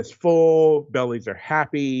 everyone is full, bellies are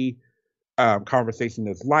happy, conversation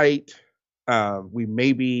is light. We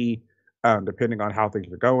may be, depending on how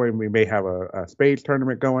things are going, we may have a spades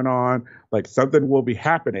tournament going on. Like, something will be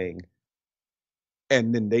happening.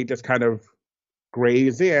 And then they just kind of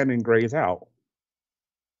graze in and graze out.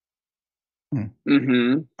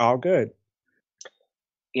 All good.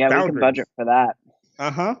 Yeah, Boundaries. we can budget for that.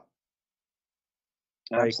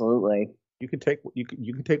 Absolutely. Like, you can take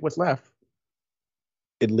what's left.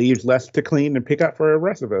 It leaves less to clean and pick up for the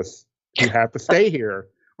rest of us who have to stay here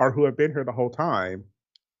or who have been here the whole time,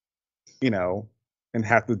 and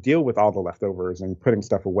have to deal with all the leftovers and putting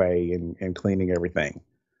stuff away and cleaning everything.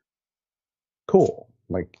 Cool.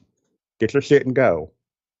 Like, get your shit and go.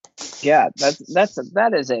 Yeah,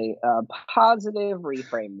 that is a positive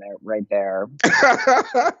reframe there, right there.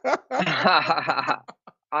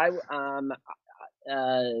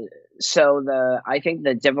 I think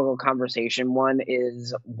the difficult conversation one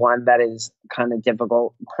is one that is kind of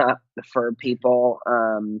difficult for people.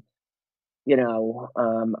 I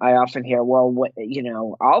often hear, well,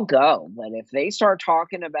 I'll go, but if they start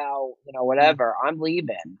talking about, whatever, I'm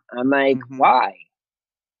leaving. I'm like, why?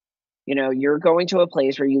 You're going to a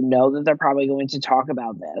place where that they're probably going to talk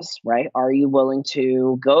about this, right? Are you willing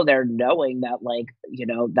to go there knowing that, like,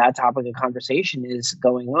 that topic of conversation is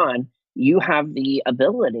going on? You have the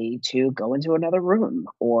ability to go into another room,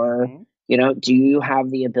 or, do you have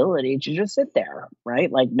the ability to just sit there,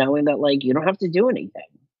 right? Like, knowing that, like, you don't have to do anything.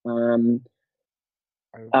 And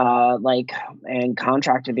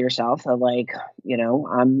contract with yourself that, like,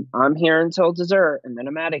 I'm here until dessert and then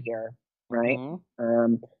I'm out of here, right?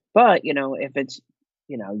 But, if it's,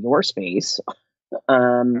 your space,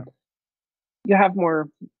 you have more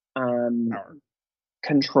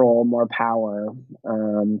control, more power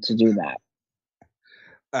to do that.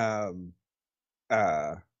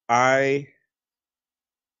 I've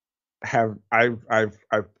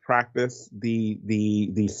practiced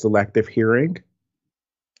the selective hearing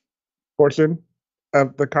portion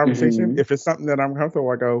of the conversation. If it's something that I'm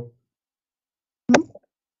comfortable, I go,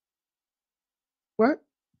 what?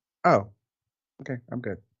 Oh, okay, I'm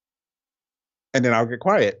good. And then I'll get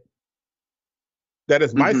quiet. That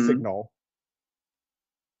is my signal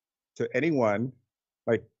to anyone,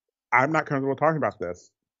 like, I'm not comfortable talking about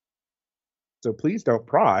this. So please don't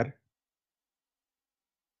prod.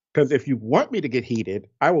 Because if you want me to get heated,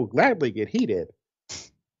 I will gladly get heated.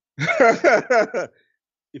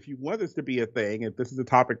 If you want this to be a thing, if this is a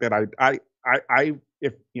topic that as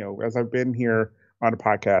I've been here on a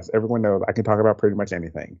podcast, everyone knows I can talk about pretty much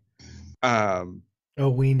anything.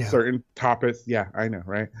 We know certain topics. Yeah, I know,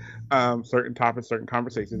 right? Certain topics, certain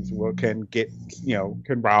conversations can get,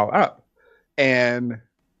 can rile up, and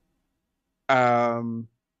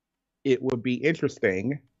it would be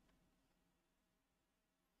interesting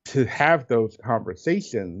to have those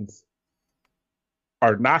conversations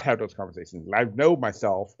or not have those conversations. I know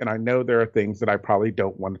myself, and I know there are things that I probably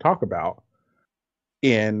don't want to talk about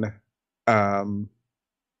in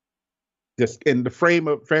just in the frame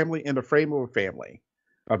of family, in the frame of a family,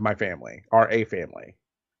 of my family, or a family.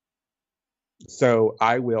 So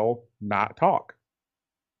I will not talk.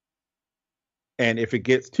 And if it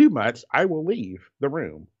gets too much, I will leave the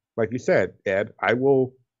room. Like you said, Ed, I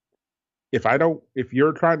will, if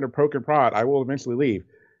you're trying to poke and prod, I will eventually leave.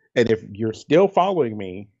 And if you're still following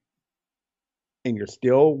me and you're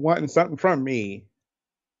still wanting something from me,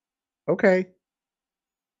 okay,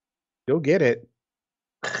 you'll get it.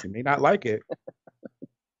 You may not like it.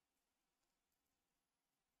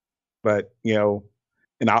 But,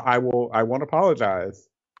 and I won't apologize,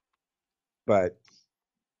 but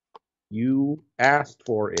you asked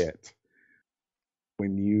for it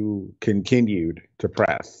when you continued to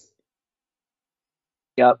press.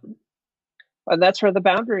 Yep. And that's where the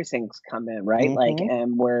boundary things come in, right? Mm-hmm. Like,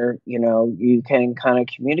 and where, you can kind of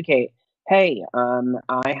communicate, hey,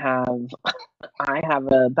 I have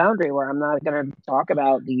a boundary where I'm not going to talk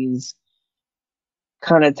about these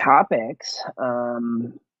kind of topics.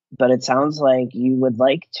 But it sounds like you would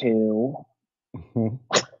like to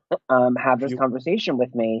have this conversation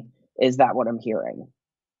with me. Is that what I'm hearing?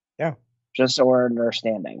 Yeah. Just so we're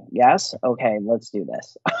understanding. Yes? Okay, let's do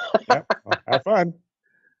this. Yep. Well, have fun.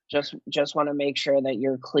 Just want to make sure that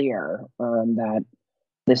you're clear that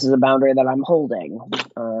this is a boundary that I'm holding.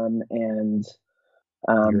 You're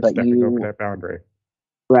but stepping over that boundary.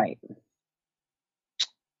 Right.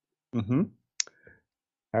 Mm-hmm.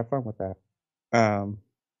 Have fun with that.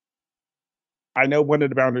 I know one of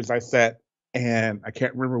the boundaries I set, and I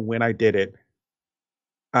can't remember when I did it.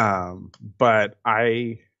 But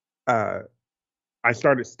I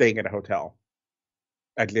started staying at a hotel.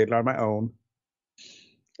 I did it on my own,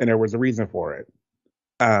 and there was a reason for it.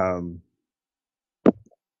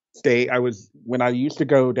 When I used to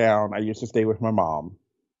go down, I used to stay with my mom,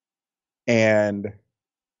 and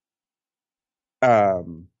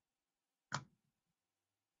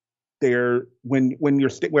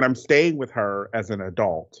when I'm staying with her as an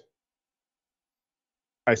adult,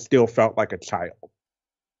 I still felt like a child.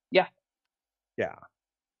 Yeah. Yeah.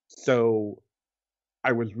 So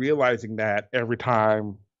I was realizing that every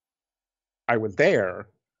time I was there,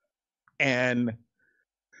 and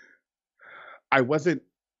I wasn't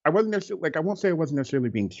necessarily, like, I won't say I wasn't necessarily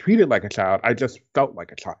being treated like a child. I just felt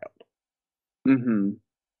like a child. Mm-hmm.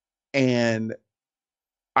 And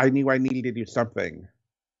I knew I needed to do something.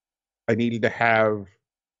 I needed to have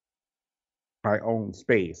my own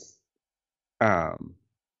space.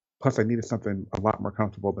 Plus, I needed something a lot more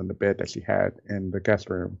comfortable than the bed that she had in the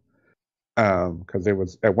guest room. Because it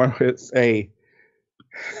was it was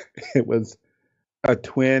a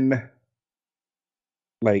twin,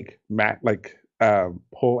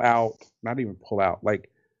 pull out, not even pull out, like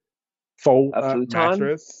fold up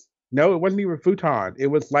mattress. No, it wasn't even futon. It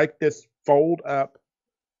was like this fold up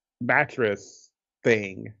mattress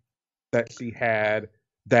thing that she had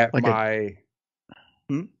that like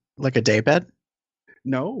like a day bed?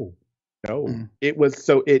 No. It was,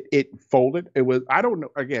 so it folded. It was, I don't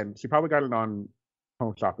know. Again, she probably got it on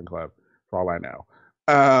Home Shopping Club for all I know.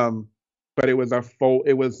 But it was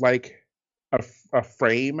it was like a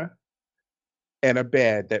frame and a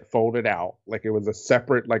bed that folded out. Like, it was a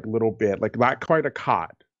separate, like, little bed, like not quite a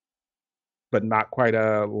cot, but not quite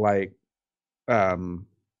a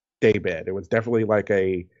day bed. It was definitely like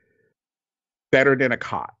a better than a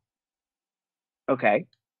cot. Okay.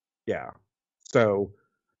 Yeah. So,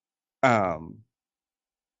 it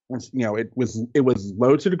was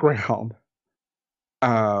low to the ground,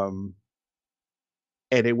 and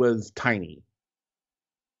it was tiny,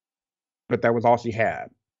 but that was all she had.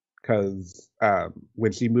 Because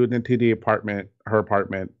when she moved into her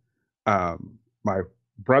apartment, my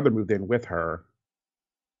brother moved in with her,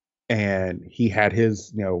 and he had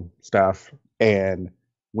his stuff. And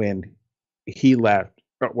when he left,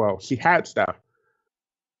 well, she had stuff,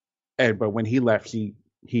 but when he left, she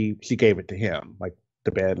gave it to him, like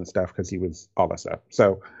the bed and stuff, because he was all that stuff.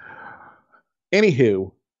 So,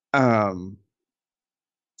 anywho,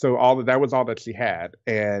 so that was all that she had,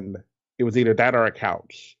 and it was either that or a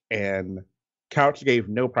couch, and couch gave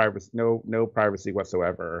no privacy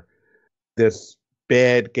whatsoever. This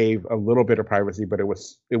bed gave a little bit of privacy, but it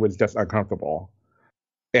was just uncomfortable.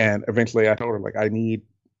 And eventually I told her, like, I need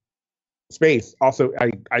space. Also,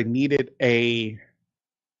 I needed the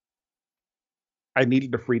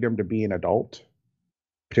freedom to be an adult,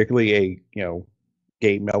 particularly a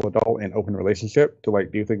gay male adult in open relationship, to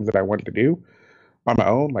like do things that I wanted to do on my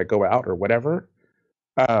own, like go out or whatever.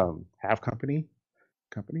 Have company.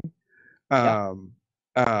 Yeah.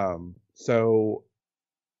 So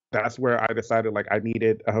that's where I decided like I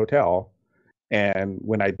needed a hotel. And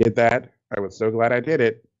when I did that, I was so glad I did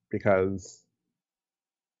it because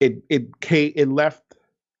it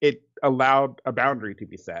allowed a boundary to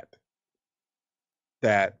be set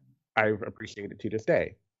that I've appreciated to this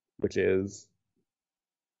day, which is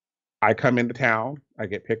I come into town, I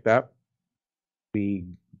get picked up, we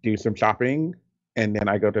do some shopping, and then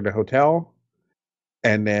I go to the hotel,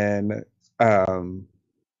 and then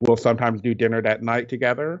we'll sometimes do dinner that night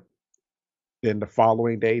together. Then the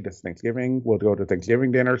following day, this Thanksgiving, we'll go to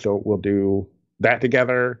Thanksgiving dinner, so we'll do that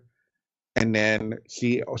together. And then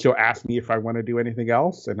she'll ask me if I want to do anything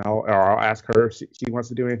else, and I'll ask her if she wants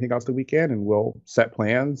to do anything else the weekend, and we'll set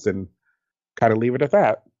plans and kind of leave it at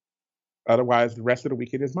that. Otherwise, the rest of the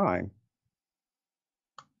weekend is mine.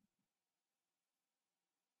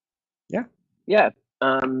 Yeah. Yeah.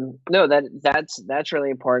 No, that's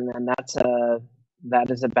really important, and that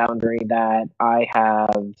is a boundary that I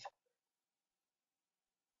have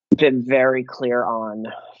been very clear on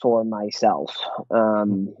for myself.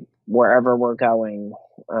 Wherever we're going,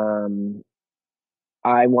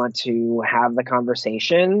 I want to have the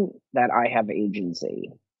conversation that I have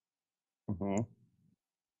agency. Mm-hmm.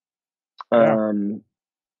 And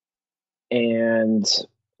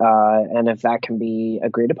if that can be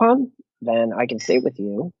agreed upon, then I can stay with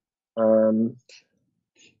you.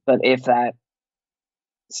 But if that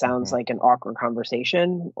sounds like an awkward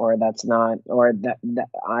conversation, or that's not, or that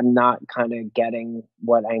I'm not kind of getting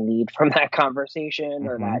what I need from that conversation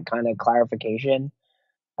or that kind of clarification,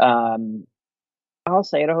 I'll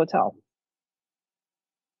stay at a hotel.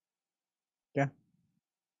 Yeah.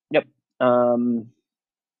 Yep.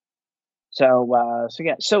 So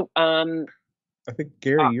I think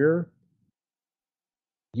Gary,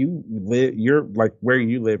 you're like where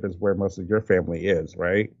you live is where most of your family is,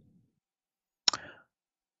 right?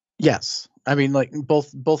 Yes. I mean, like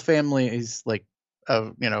both families, like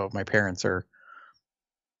of my parents are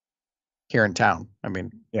here in town. I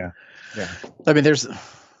mean, yeah. I mean, there's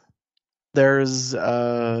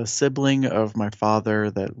a sibling of my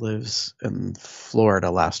father that lives in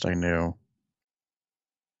Florida, last I knew.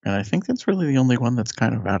 And I think that's really the only one that's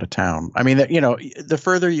kind of out of town. I mean, the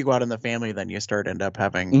further you go out in the family, then you end up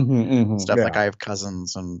having stuff like I have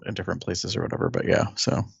cousins in different places or whatever. But yeah,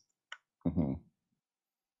 so.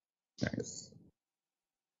 Nice.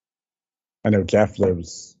 I know Jeff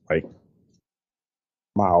lives like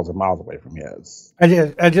miles and miles away from his.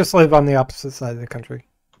 I just live on the opposite side of the country.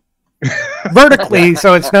 Vertically,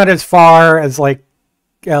 so it's not as far as like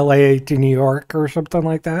LA to New York or something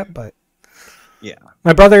like that, but yeah.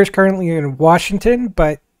 My brother is currently in Washington,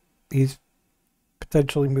 but he's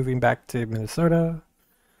potentially moving back to Minnesota.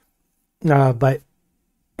 But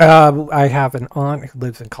I have an aunt who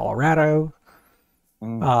lives in Colorado.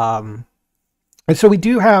 And so we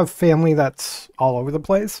do have family that's all over the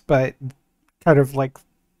place, but kind of like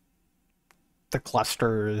the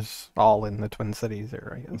cluster is all in the Twin Cities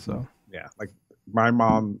area. So yeah, like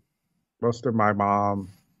most of my mom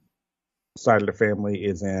side of the family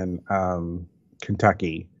is in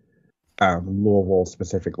Kentucky, Louisville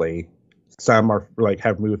specifically. Some are like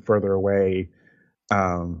have moved further away,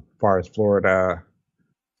 far as Florida.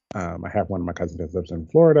 I have one of my cousins that lives in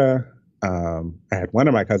Florida. I had one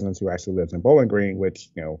of my cousins who actually lives in Bowling Green, which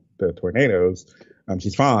the tornadoes.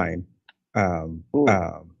 She's fine.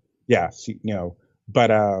 Yeah, she but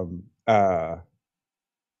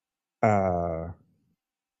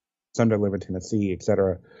some that live in Tennessee,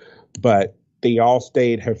 etc. But they all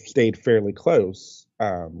have stayed fairly close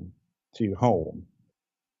to home.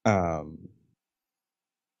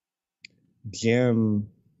 Jim's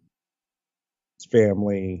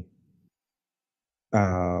family,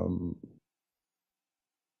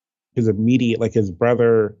 his immediate, like his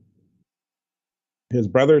brothers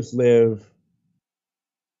live.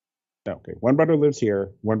 Okay, one brother lives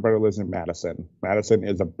here. One brother lives in Madison. Madison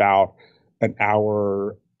is about an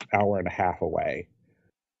hour and a half away.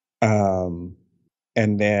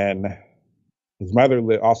 And then his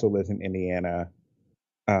mother also lives in Indiana.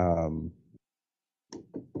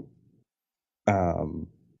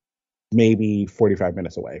 Maybe 45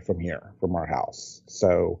 minutes away from here, from our house.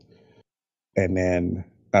 So, and then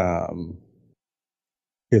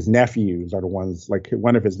his nephews are the ones, like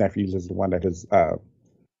one of his nephews is the one that has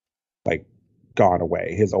like gone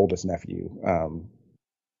away. His oldest nephew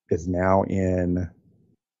is now in,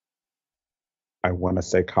 I want to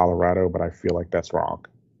say Colorado, but I feel like that's wrong.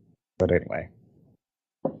 But anyway.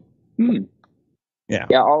 Yeah.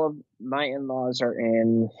 Yeah, all of my in-laws are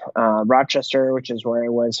in Rochester, which is where I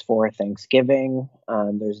was for Thanksgiving.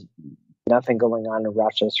 There's nothing going on in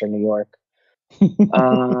Rochester, New York.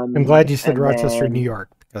 I'm glad you said and Rochester, then, New York,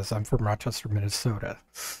 because I'm from Rochester, Minnesota.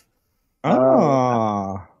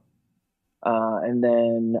 Ah. and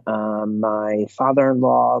then my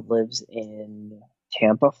father-in-law lives in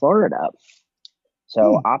Tampa, Florida.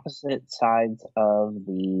 So opposite sides of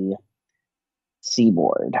the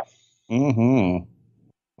seaboard. Mm-hmm.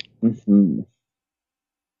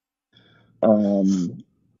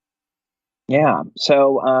 Yeah.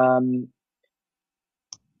 So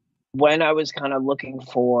when I was kind of looking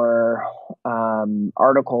for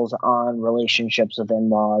articles on relationships with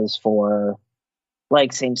in-laws for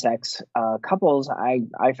like same-sex couples, I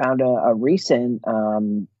found a recent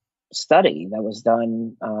study that was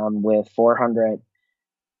done with 400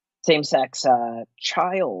 same-sex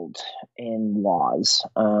child in-laws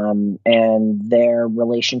and their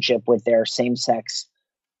relationship with their same-sex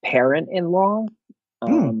parent-in-law,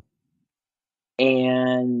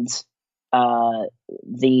 and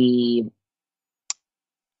the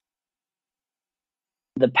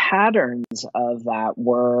patterns of that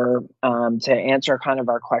were, to answer kind of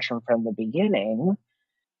our question from the beginning,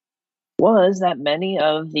 was that many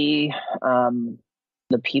of the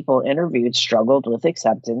people interviewed struggled with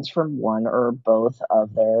acceptance from one or both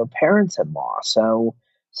of their parents-in-law. So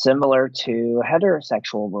similar to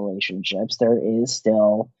heterosexual relationships, there is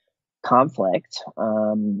still conflict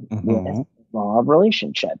with law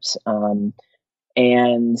relationships. And,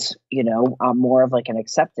 more of like an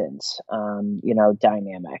acceptance,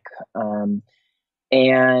 dynamic.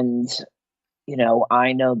 And,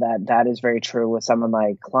 I know that is very true with some of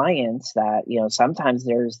my clients that, sometimes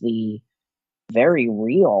there's the very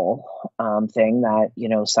real thing that,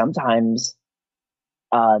 sometimes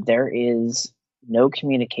there is no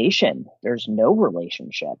communication, there's no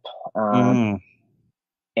relationship. And,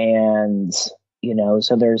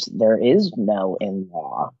 so there is no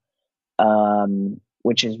in-law,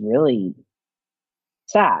 which is really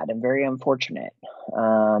sad and very unfortunate.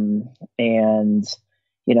 And, and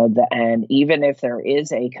even if there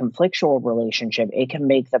is a conflictual relationship, it can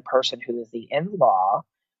make the person who is the in-law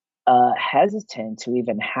hesitant to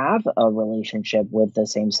even have a relationship with the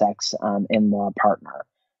same-sex in-law partner,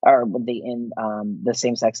 or with the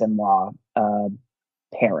same-sex in-law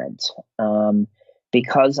parent,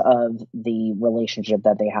 because of the relationship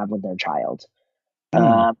that they have with their child,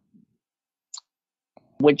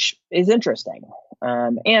 which is interesting.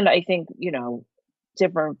 And I think,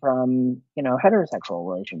 different from, heterosexual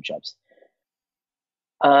relationships.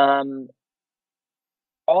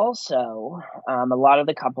 Also, a lot of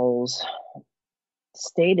the couples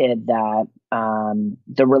stated that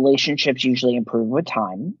the relationships usually improve with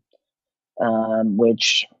time,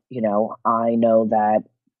 which, I know that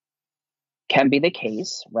can be the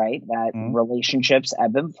case, right? That relationships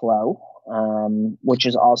ebb and flow, which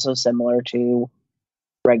is also similar to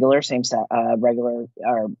regular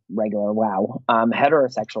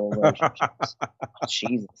heterosexual relationships.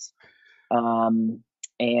 Jesus.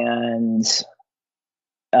 And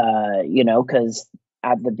because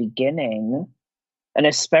at the beginning, and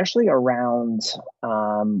especially around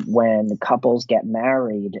when couples get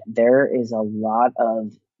married, there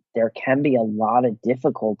can be a lot of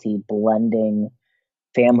difficulty blending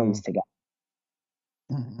families together.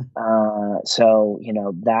 So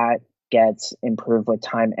that gets improved with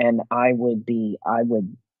time, and I would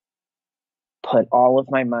put all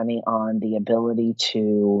of my money on the ability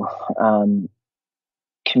to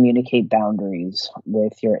communicate boundaries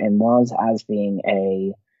with your in-laws as being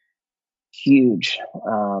a huge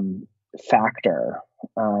factor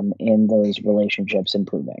in those relationships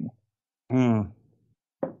improving.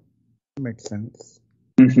 Makes sense.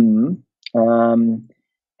 And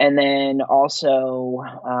then also,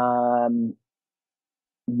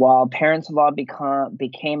 while parents-in-law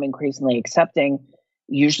became increasingly accepting,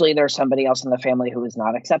 usually there's somebody else in the family who is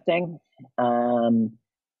not accepting, and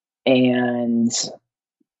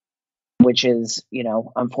which is,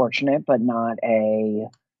 unfortunate, but not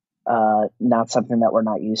something that we're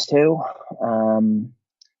not used to.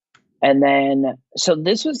 And then, so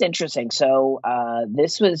this was interesting. So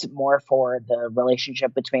this was more for the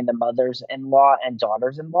relationship between the mothers-in-law and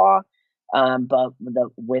daughters-in-law. But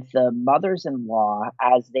with the mothers-in-law,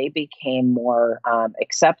 as they became more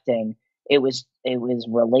accepting, it was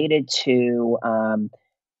related to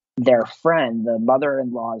their friend, the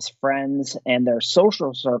mother-in-law's friends, and their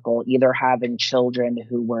social circle either having children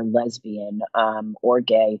who were lesbian or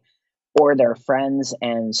gay, or their friends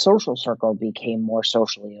and social circle became more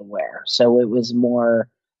socially aware. So it was more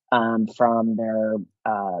from their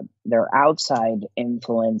outside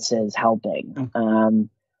influences helping,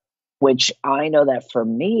 which I know that for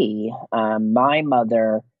me, my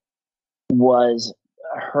mother was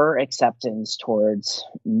her acceptance towards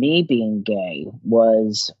me being gay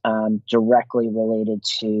was directly related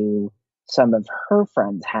to some of her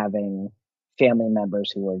friends having family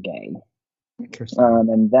members who were gay. Interesting.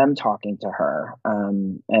 And them talking to her.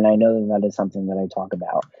 And I know that is something that I talk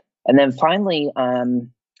about. And then finally,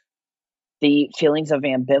 the feelings of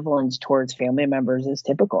ambivalence towards family members is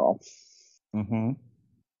typical. Mm-hmm.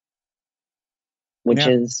 Which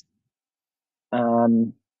is,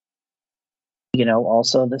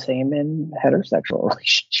 also the same in heterosexual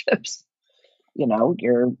relationships. You're not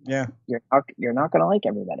going to like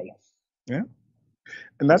everybody. Yeah.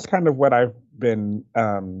 And that's kind of what I've been,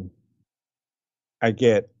 I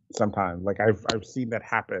get sometimes. Like I've seen that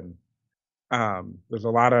happen. There's a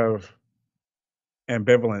lot of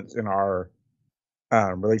ambivalence in our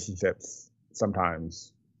relationships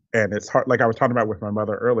sometimes, and it's hard. Like I was talking about with my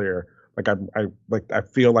mother earlier. Like I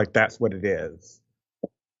feel like that's what it is.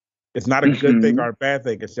 It's not a good thing or a bad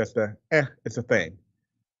thing. It's just it's a thing.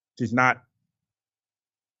 She's not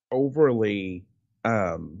overly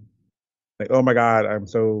like, oh my God, I'm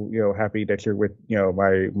so happy that you're with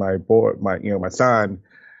my boy, my son,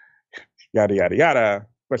 yada yada yada.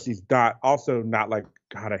 But she's not like,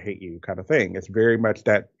 God, I hate you kind of thing. It's very much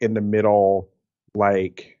that in the middle,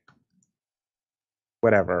 like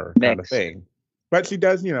whatever kind of thing. But she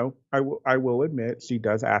does, I will admit, she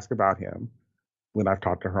does ask about him when I've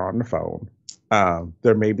talked to her on the phone.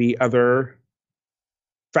 There may be other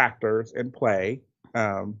factors in play.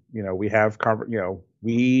 We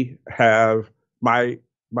have my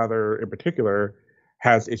mother in particular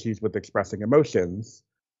has issues with expressing emotions,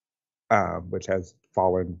 which has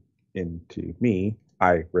fallen into me.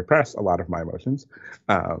 I repress a lot of my emotions,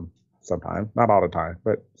 sometimes, not all the time,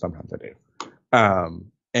 but sometimes I do.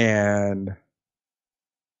 And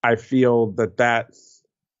I feel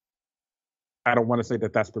I don't want to say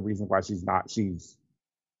that that's the reason why she's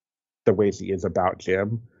the way she is about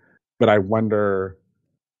Jim, but I wonder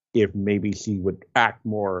if maybe she would act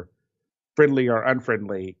more friendly or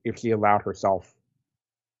unfriendly if she allowed herself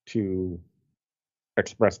to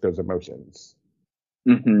express those emotions.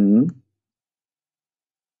 Mm-hmm.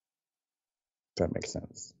 That makes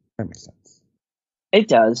sense. That makes sense. It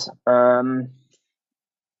does.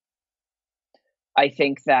 I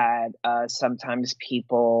think that sometimes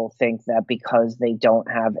people think that because they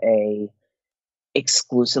don't have a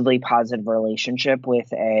exclusively positive relationship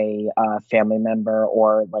with a family member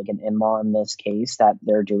or like an in-law in this case, that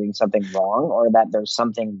they're doing something wrong or that there's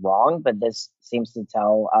something wrong. But this seems to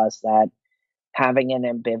tell us that having an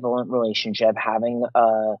ambivalent relationship, having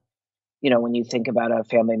when you think about a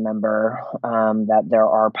family member, that there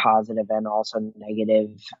are positive and also negative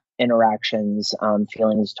interactions,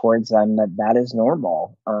 feelings towards them, that is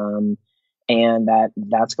normal, and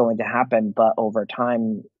that's going to happen. But over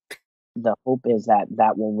time, the hope is that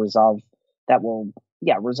will resolve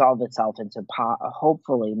itself into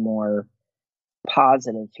hopefully more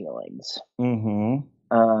positive feelings. Mm-hmm.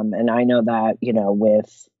 And I know that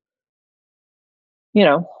with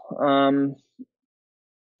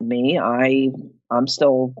me, I'm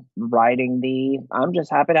still riding I'm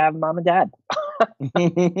just happy to have mom and dad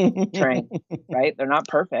train, right? They're not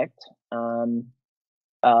perfect.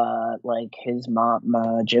 Like his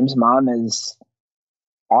mom, Jim's mom is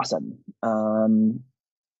awesome.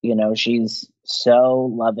 She's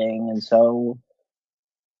so loving and so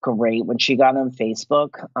great. When she got on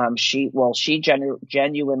Facebook, she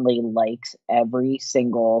genuinely likes every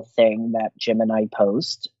single thing that Jim and I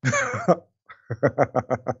post.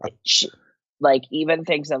 Like even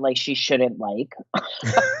things that like she shouldn't like,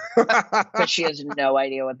 because she has no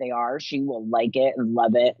idea what they are. She will like it and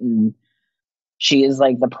love it, and she is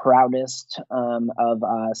like the proudest of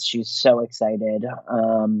us. She's so excited.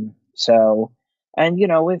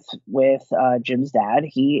 With Jim's dad,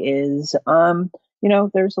 he is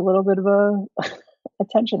there's a little bit of a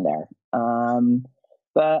attention there.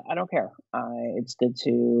 But I don't care. It's good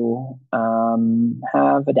to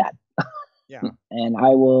have a dad. Yeah. And I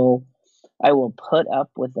will put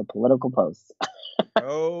up with the political posts.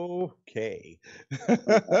 Okay.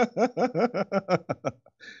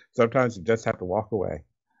 Sometimes you just have to walk away.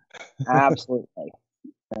 Absolutely.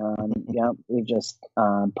 We just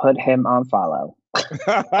put him on follow.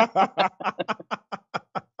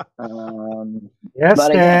 Yes, but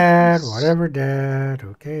Dad. again, Whatever, Dad.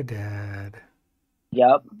 Okay, Dad.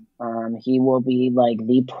 Yep. He will be like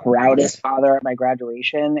the proudest father at my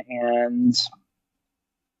graduation, and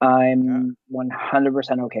I'm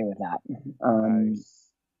 100% okay with that. Nice.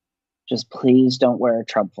 Just please don't wear a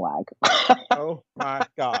Trump flag. Oh my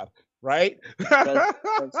God. Right?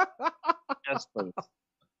 just please.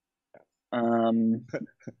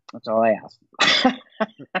 That's all I ask.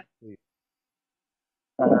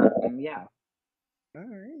 Yeah. All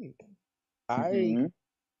right. Mhm.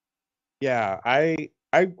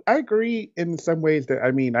 I agree in some ways that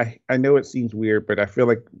I know it seems weird, but I feel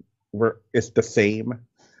like it's the same.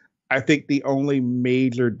 I think the only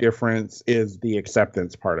major difference is the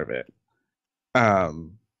acceptance part of it.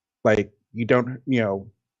 Like you don't,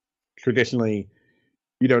 traditionally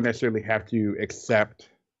you don't necessarily have to accept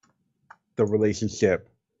the relationship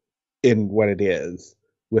in what it is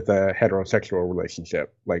with a heterosexual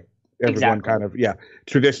relationship. Like everyone Exactly.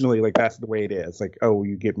 traditionally, like that's the way it is. Like, oh,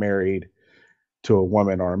 you get married to a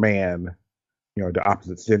woman or a man, the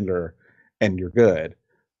opposite gender, and you're good.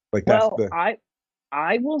 Like that's Well, the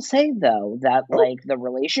I will say though that oh. like the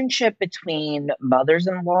relationship between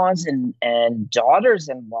mothers-in-laws and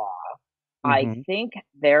daughters-in-law, I Mm-hmm. think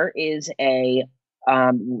there is an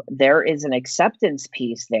acceptance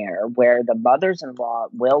piece there where the mothers-in-law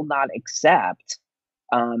will not accept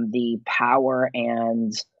the power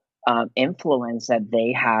and influence that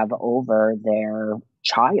they have over their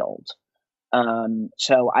child.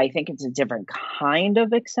 So I think it's a different kind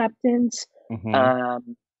of acceptance.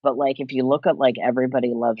 Mm-hmm. But like if you look at like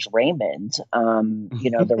Everybody Loves Raymond,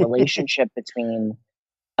 the relationship between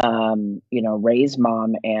Ray's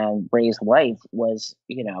mom and Ray's wife was,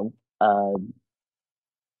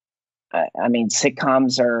 I mean,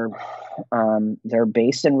 sitcoms are they're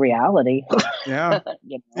based in reality. Yeah.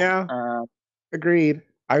 Yeah. Agreed.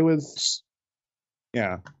 I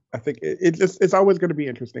think it's always going to be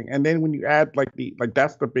interesting. And then when you add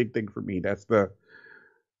that's the big thing for me. That's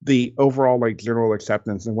the overall like general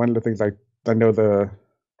acceptance. And one of the things I know the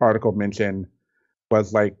article mentioned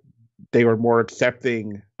was like they were more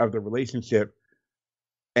accepting of the relationship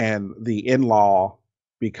and the in-law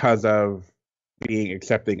because of being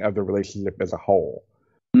accepting of the relationship as a whole.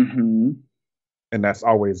 Mm-hmm. And that's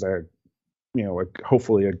always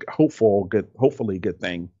hopefully good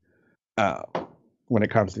thing when it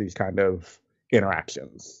comes to these kind of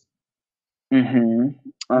interactions. Mm-hmm.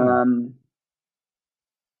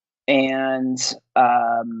 And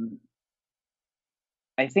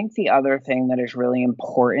I think the other thing that is really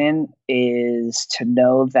important is to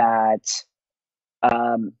know that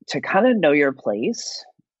to kind of know your place,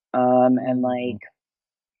 and like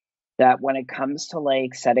that when it comes to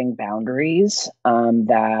like setting boundaries,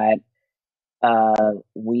 that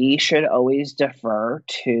we should always defer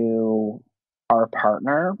to our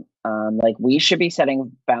partner. Like we should be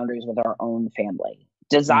setting boundaries with our own family.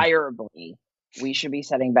 Desirably, we should be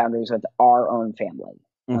setting boundaries with our own family.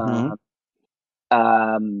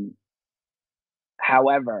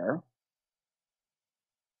 However,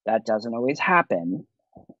 that doesn't always happen.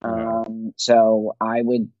 So I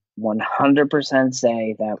would 100%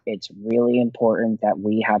 say that it's really important that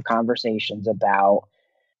we have conversations about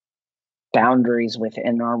boundaries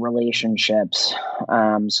within our relationships.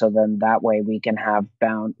 So then that way we can have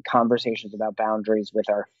conversations about boundaries with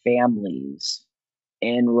our families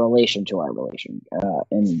in relation to our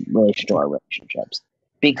relationships,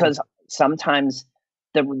 because sometimes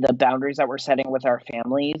the boundaries that we're setting with our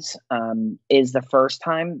families is the first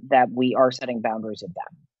time that we are setting boundaries with them.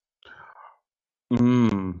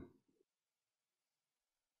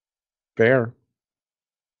 Fair.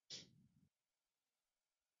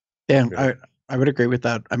 Yeah, I would agree with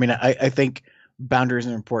that. I mean, I think boundaries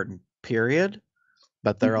are important, period,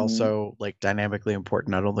 but they're also like dynamically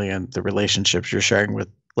important, not only in the relationships you're sharing with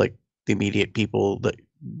like the immediate people that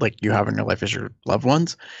like you have in your life as your loved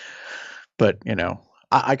ones, but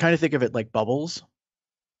I kind of think of it like bubbles.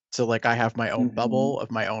 So like I have my own bubble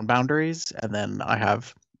of my own boundaries, and then I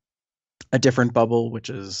have a different bubble, which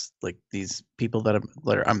is like these people that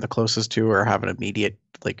I'm the closest to or have an immediate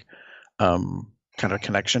like kind of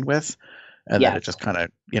connection with, and then it just kind of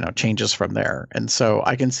changes from there. And so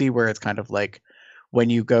I can see where it's kind of like when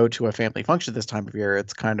you go to a family function this time of year,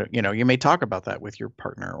 it's kind of you may talk about that with your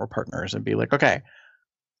partner or partners and be like, okay,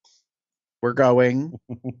 we're going.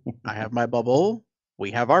 I have my bubble.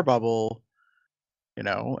 We have our bubble.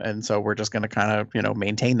 And so we're just going to kind of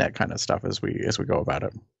maintain that kind of stuff as we go about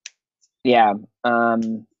it. Yeah.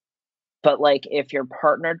 But like if your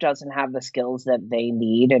partner doesn't have the skills that they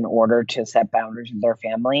need in order to set boundaries with their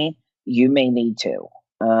family, you may need to,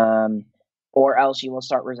 or else you will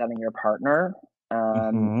start resenting your partner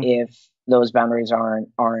if those boundaries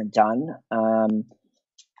aren't done.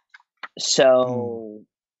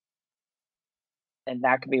 And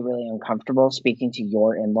that could be really uncomfortable speaking to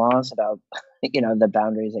your in-laws about the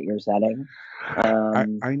boundaries that you're setting.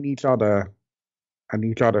 I need y'all to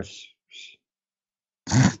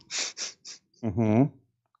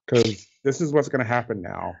because this is what's going to happen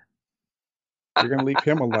now. You're gonna leave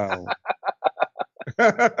him alone.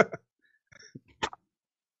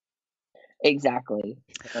 Exactly.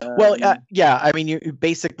 Well, yeah. I mean, you're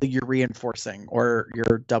reinforcing or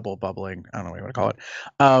you're double bubbling. I don't know what you want to call it.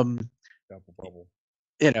 Double bubble.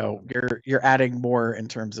 You're adding more in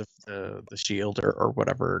terms of the shield or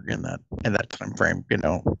whatever in that time frame.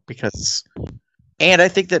 Because, and I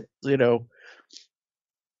think that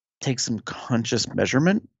take some conscious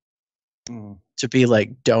measurement to be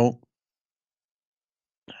like, don't,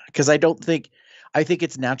 because I think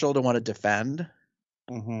it's natural to want to defend.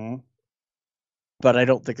 Mm-hmm. But I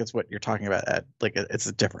don't think that's what you're talking about, Ed. Like,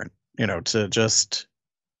 it's different, to just,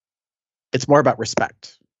 it's more about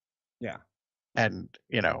respect. Yeah. And,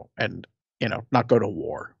 not go to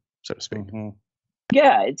war, so to speak. Mm-hmm.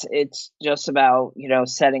 Yeah, it's just about,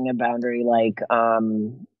 setting a boundary like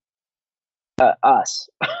us,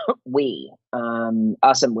 we,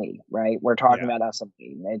 us and we, right? We're talking about us and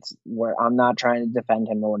we. I'm not trying to defend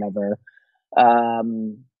him or whatever.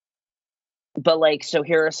 But like, so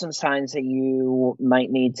here are some signs that you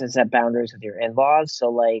might need to set boundaries with your in-laws. So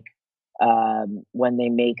like, when they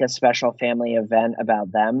make a special family event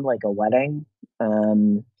about them, like a wedding,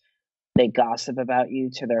 they gossip about you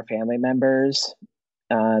to their family members.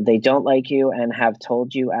 They don't like you and have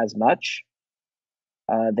told you as much.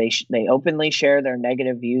 They openly share their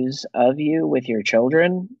negative views of you with your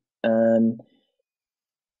children.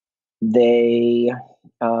 They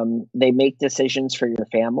make decisions for your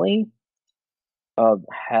family. Oh,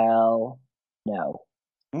 hell no.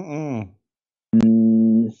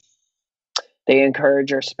 They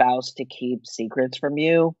encourage your spouse to keep secrets from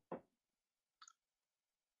you.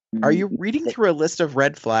 Are you reading through a list of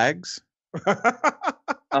red flags?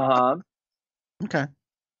 Uh-huh. Okay.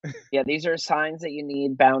 Yeah, these are signs that you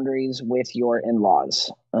need boundaries with your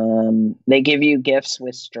in-laws. They give you gifts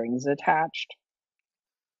with strings attached.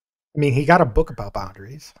 I mean, he got a book about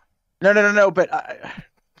boundaries. No, but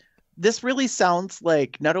this really sounds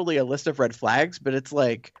like not only a list of red flags, but it's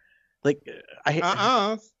like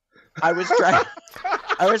I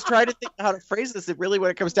was trying to think how to phrase this. And really, what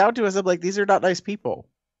it comes down to is I'm like, these are not nice people.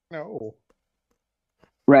 No.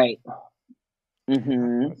 Right.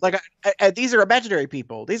 Mm-hmm. Like, these are imaginary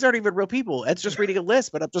people. These aren't even real people. It's just reading a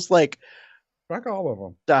list, but I'm just like, fuck all of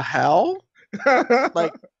them. The hell?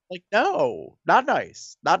 like, no, not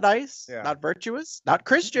nice, not virtuous, not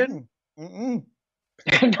Christian.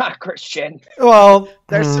 Not Christian. Well,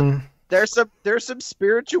 there's some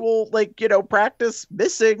spiritual practice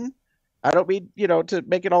missing. I don't mean to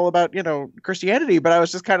make it all about Christianity, but I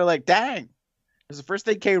was just kind of like, dang. Because the first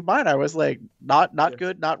thing came to mind, I was like, not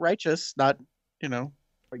good, not righteous, not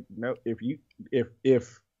like, no.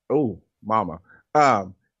 If mama,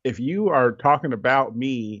 if you are talking about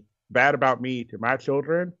me, bad about me to my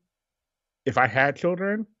children, if I had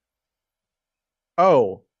children,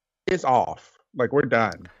 it's off. Like, we're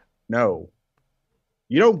done. No,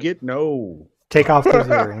 you don't get no. Take off those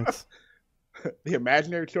earrings. The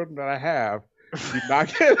imaginary children that I have do not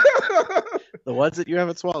get the ones that you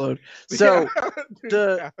haven't swallowed. So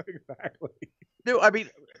exactly. No, I mean,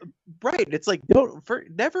 right? It's like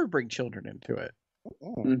never bring children into it.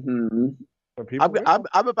 Mm-hmm. I'm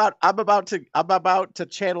about to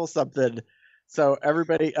channel something. So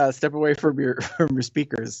everybody, step away from your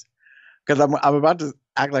speakers, because I'm about to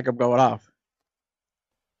act like I'm going off.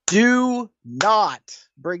 Do not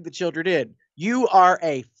bring the children in. You are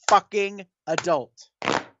a fucking adult.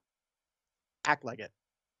 Act like it.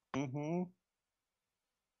 Mm-hmm.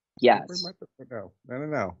 Yes.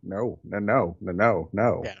 No.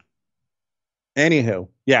 Yeah. Anywho,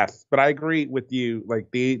 yes, but I agree with you.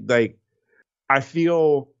 I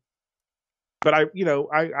feel, but I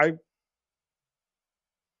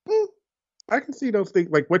can see those things,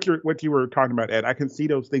 like what you were talking about, Ed. I can see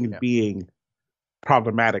those things being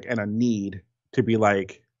problematic and a need to be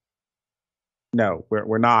like, no,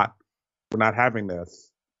 we're not having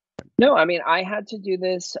this. No, I mean, I had to do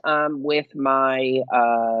this with my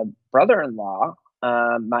brother-in-law.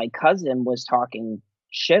 My cousin was talking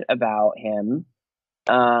shit about him.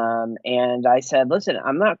 And I said, listen,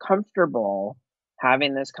 I'm not comfortable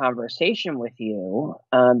having this conversation with you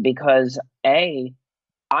because, A,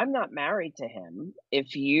 I'm not married to him.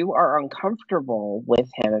 If you are uncomfortable with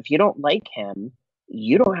him, if you don't like him,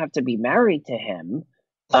 you don't have to be married to him.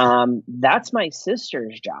 That's my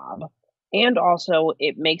sister's job. And also,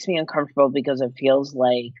 it makes me uncomfortable because it feels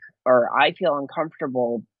like, or I feel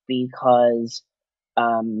uncomfortable because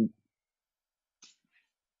I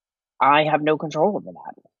have no control over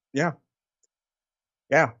that.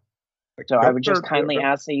 Yeah. So I would just kindly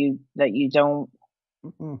ask that you don't,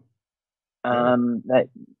 that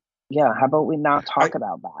Yeah, how about we not talk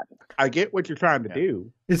about that? I get what you're trying to do.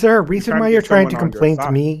 Is there a reason why you're trying to complain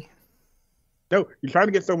to me? No, you're trying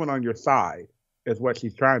to get someone on your side. Is what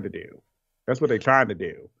she's trying to do. That's what they're trying to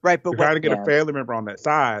do. Right, but you're trying to get a family member on that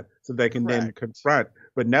side so they can then confront.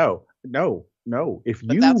 But no. If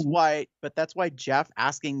you, that's why Jeff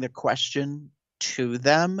asking the question to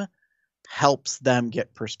them helps them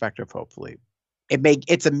get perspective. Hopefully,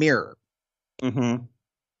 it's a mirror. Mm-hmm.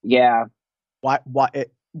 Yeah.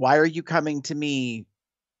 Why are you coming to me?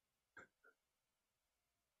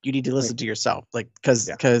 You need to listen to yourself,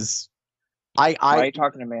 because why are you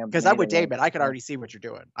talking to me? Because I'm with David. I can already see what you're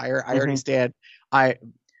doing. I already stand.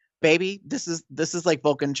 Baby, this is like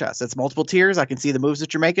Vulcan chess. It's multiple tiers. I can see the moves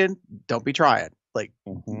that you're making. Don't be trying.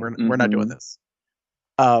 We're not doing this.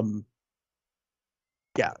 Yeah.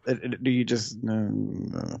 Do you just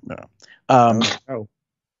no? No.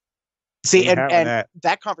 See, and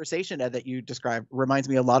that conversation, Ed, that you described reminds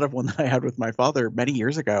me a lot of one that I had with my father many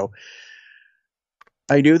years ago.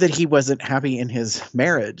 I knew that he wasn't happy in his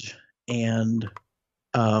marriage, and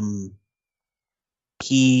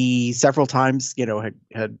he several times,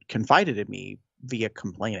 had confided in me via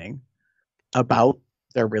complaining about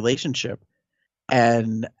their relationship.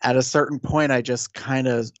 And at a certain point, I just kind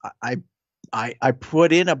of I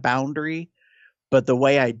put in a boundary, but the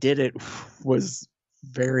way I did it was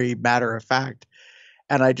very matter of fact.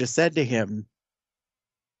 And I just said to him,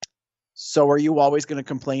 so are you always going to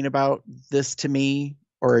complain about this to me,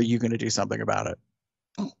 or are you going to do something about it?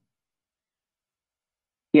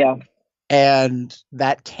 Yeah. And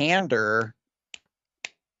that candor,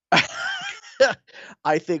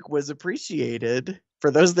 I think, was appreciated. For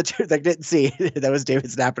those that didn't see, that was David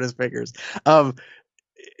snapping his fingers. And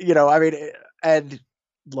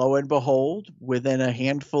lo and behold, within a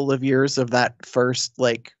handful of years of that first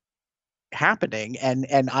happening,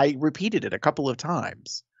 and I repeated it a couple of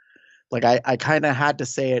times. I kind of had to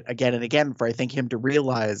say it again and again for, I think, him to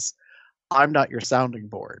realize I'm not your sounding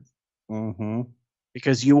board. Mm-hmm.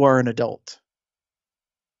 Because you are an adult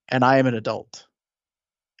and I am an adult,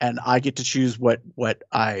 and I get to choose what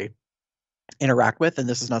I interact with. And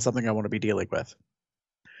this is not something I want to be dealing with.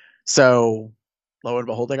 So lo and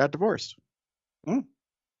behold, I got divorced.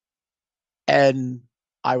 And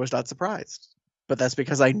I was not surprised, but that's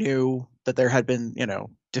because I knew that there had been,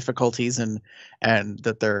 difficulties and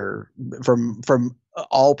that there, from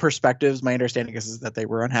all perspectives, my understanding is that they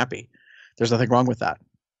were unhappy. There's nothing wrong with that.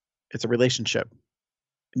 It's a relationship.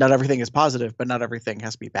 Not everything is positive, but not everything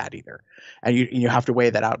has to be bad either. And you have to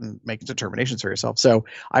weigh that out and make determinations for yourself. So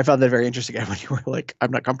I found that very interesting when you were like,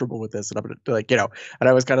 I'm not comfortable with this. And I'm going to and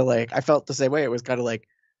I was kind of I felt the same way. It was kind of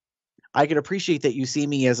I can appreciate that you see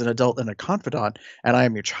me as an adult and a confidant, and I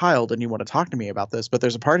am your child and you want to talk to me about this. But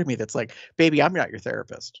there's a part of me that's baby, I'm not your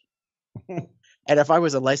therapist. And if I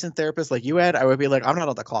was a licensed therapist like you, Ed, I would be I'm not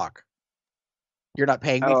on the clock. You're not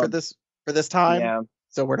paying me for this time. Yeah.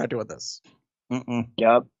 So we're not doing this.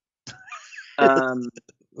 Yep. I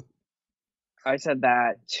said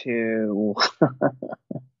that to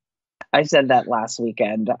I said that last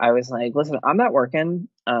weekend. I was like, listen, I'm not working.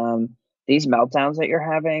 These meltdowns that you're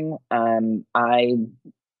having, I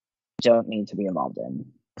don't need to be involved in.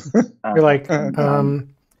 You're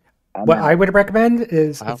what I would recommend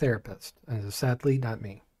is a therapist. And sadly, not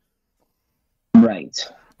me. Right.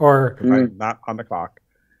 Or I'm not on the clock.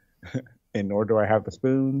 And nor do I have the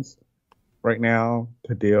spoons right now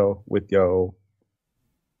to deal with your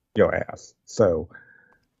ass. So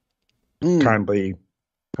kindly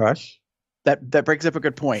hush. That brings up a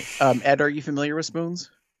good point. Ed, are you familiar with spoons?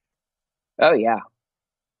 Oh yeah.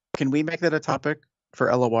 Can we make that a topic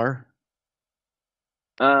for LOR?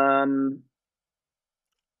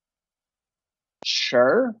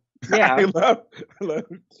 Sure. Yeah. I love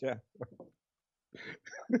Jeff.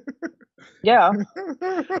 Yeah.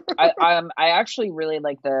 I actually really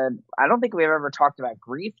like I don't think we've ever talked about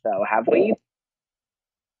grief though, have we?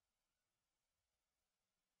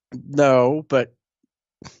 No, but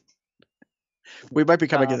we might be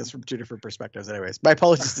coming at this from two different perspectives. Anyways, my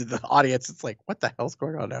apologies to the audience. It's what the hell's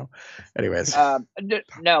going on now? Anyways. No,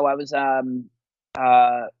 I was I'm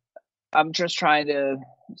just trying to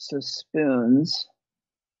spoons.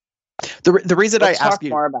 The reason Let's I ask talk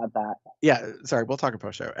more about that. Yeah, sorry, we'll talk in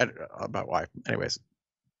post show about why. Anyways,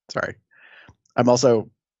 sorry. I'm also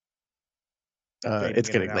it's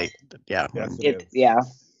getting late. Yeah. Yeah.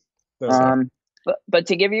 But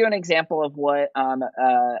to give you an example of what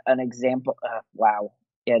wow,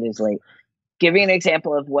 yeah, it is late. Give you an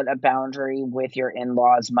example of what a boundary with your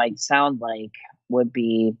in-laws might sound like would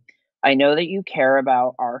be, I know that you care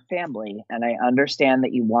about our family and I understand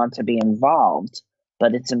that you want to be involved,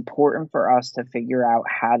 but it's important for us to figure out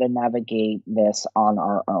how to navigate this on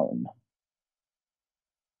our own.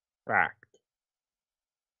 Fact.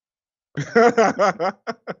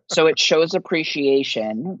 So it shows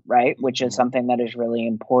appreciation, right? Which is something that is really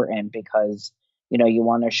important because, you know, you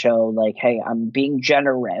want to show like, hey, I'm being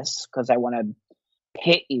generous because I want to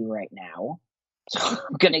hit you right now. So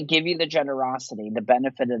I'm going to give you the generosity, the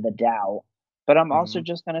benefit of the doubt, but I'm also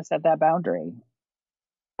just going to set that boundary.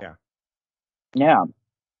 Yeah. Yeah.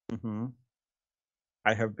 Mm-hmm.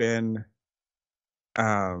 I have been,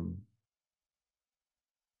 I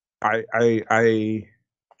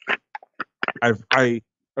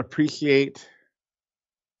appreciate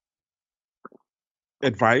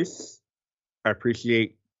advice. I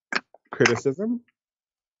appreciate criticism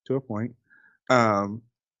to a point.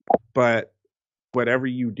 But whatever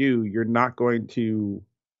you do, you're not going to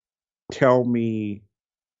tell me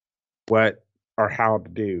what or how to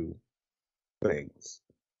do things.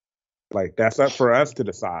 Like, that's up for us to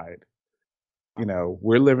decide. You know,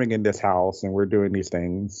 we're living in this house and we're doing these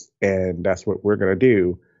things, and that's what we're gonna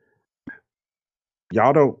do.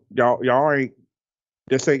 Y'all ain't,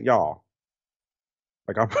 this ain't y'all.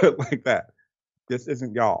 Like, I'll put it like that. This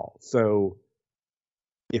isn't y'all. So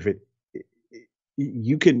if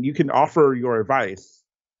you can offer your advice,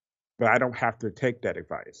 but I don't have to take that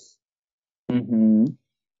advice. Mm-hmm.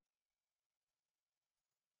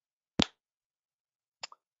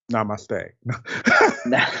 Namaste.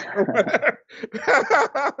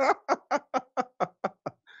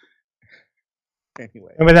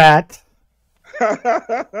 Anyway. And with that,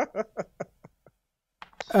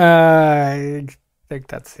 I think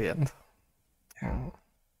that's the end.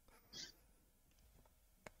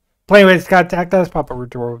 But anyways, contact us. Pop over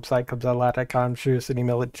to our website, cubsoutloud.com. Shoot us an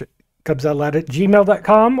email at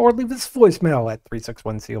cubsoutloud@gmail.com or leave us a voicemail at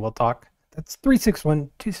 361-COL-TALK. That's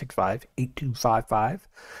 361-265-8255.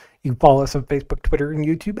 You can follow us on Facebook, Twitter, and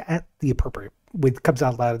YouTube with Cubs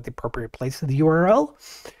Out Loud at the appropriate place of the URL.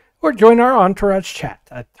 Or join our entourage chat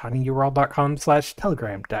at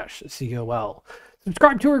tinyurl.com/telegram-COL.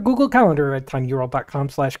 Subscribe to our Google Calendar at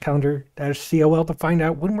tinyurl.com/calendar-COL to find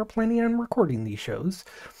out when we're planning on recording these shows.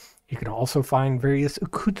 You can also find various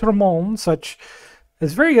accoutrements, such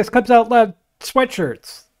as various Cubs Out Loud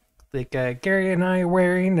sweatshirts, like Gary and I are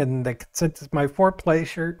wearing, and the Consent is My Foreplay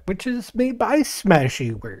shirt, which is made by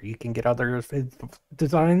Smashy, where you can get other of his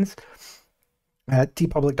designs at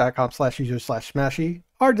tpublic.com/user/Smashy.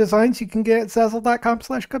 Our designs you can get at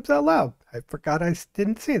Zazzle.com/CubsOutLoud. I forgot I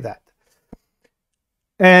didn't say that.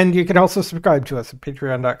 And you can also subscribe to us at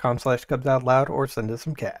patreon.com/CubsOutLoud or send us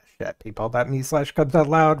some cash at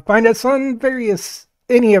paypal.me/CubsOutLoud. Find us on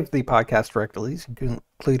any of the podcast directories,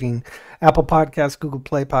 including Apple Podcasts, Google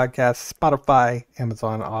Play Podcasts, Spotify,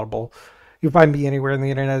 Amazon, Audible. You'll find me anywhere on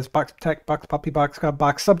the internet as Box Tech, Box Puppy, Box God,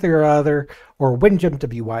 Box something or other, or Windgem,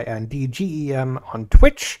 WYNDGEM on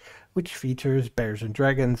Twitch, which features Bears and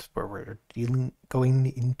Dragons, where we're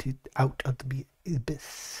going out of the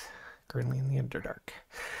abyss, currently in the Underdark.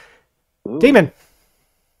 Ooh. Damon!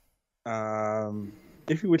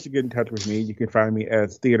 If you wish to get in touch with me, you can find me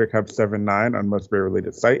as TheaterCub79 on most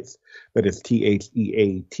bear-related sites. That is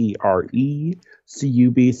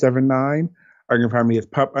TheaterCub79. Or you can find me as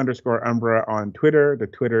pup_Umbra on Twitter. The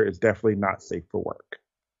Twitter is definitely not safe for work.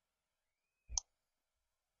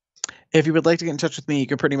 If you would like to get in touch with me, you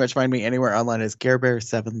can pretty much find me anywhere online as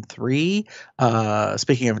GareBear73.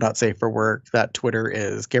 Speaking of not safe for work, that Twitter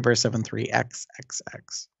is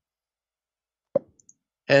GareBear73XXX.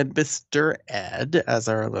 And Mr. Ed, as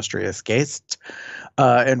our illustrious guest,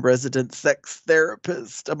 and resident sex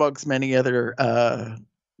therapist, amongst many other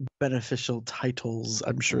beneficial titles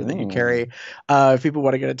I'm sure that you carry. If people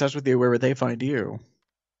want to get in touch with you, where would they find you?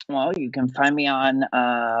 Well, you can find me on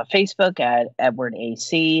Facebook at Edward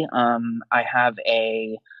AC. I have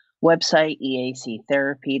a website,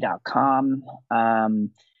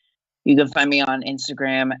 eactherapy.com. You can find me on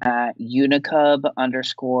Instagram at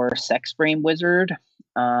unicub_sexbrainwizard.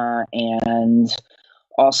 And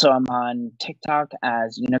also I'm on TikTok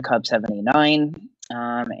as unicub79.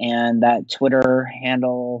 And that Twitter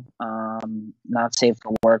handle, not safe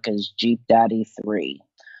for work, is JeepDaddy3.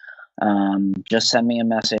 Just send me a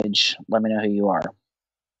message. Let me know who you are.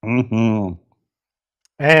 Mm-hmm.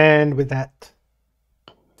 And with that,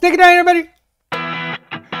 say good night, everybody.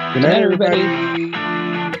 Good night, everybody.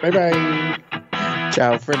 Bye-bye.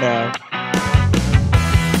 Ciao for now.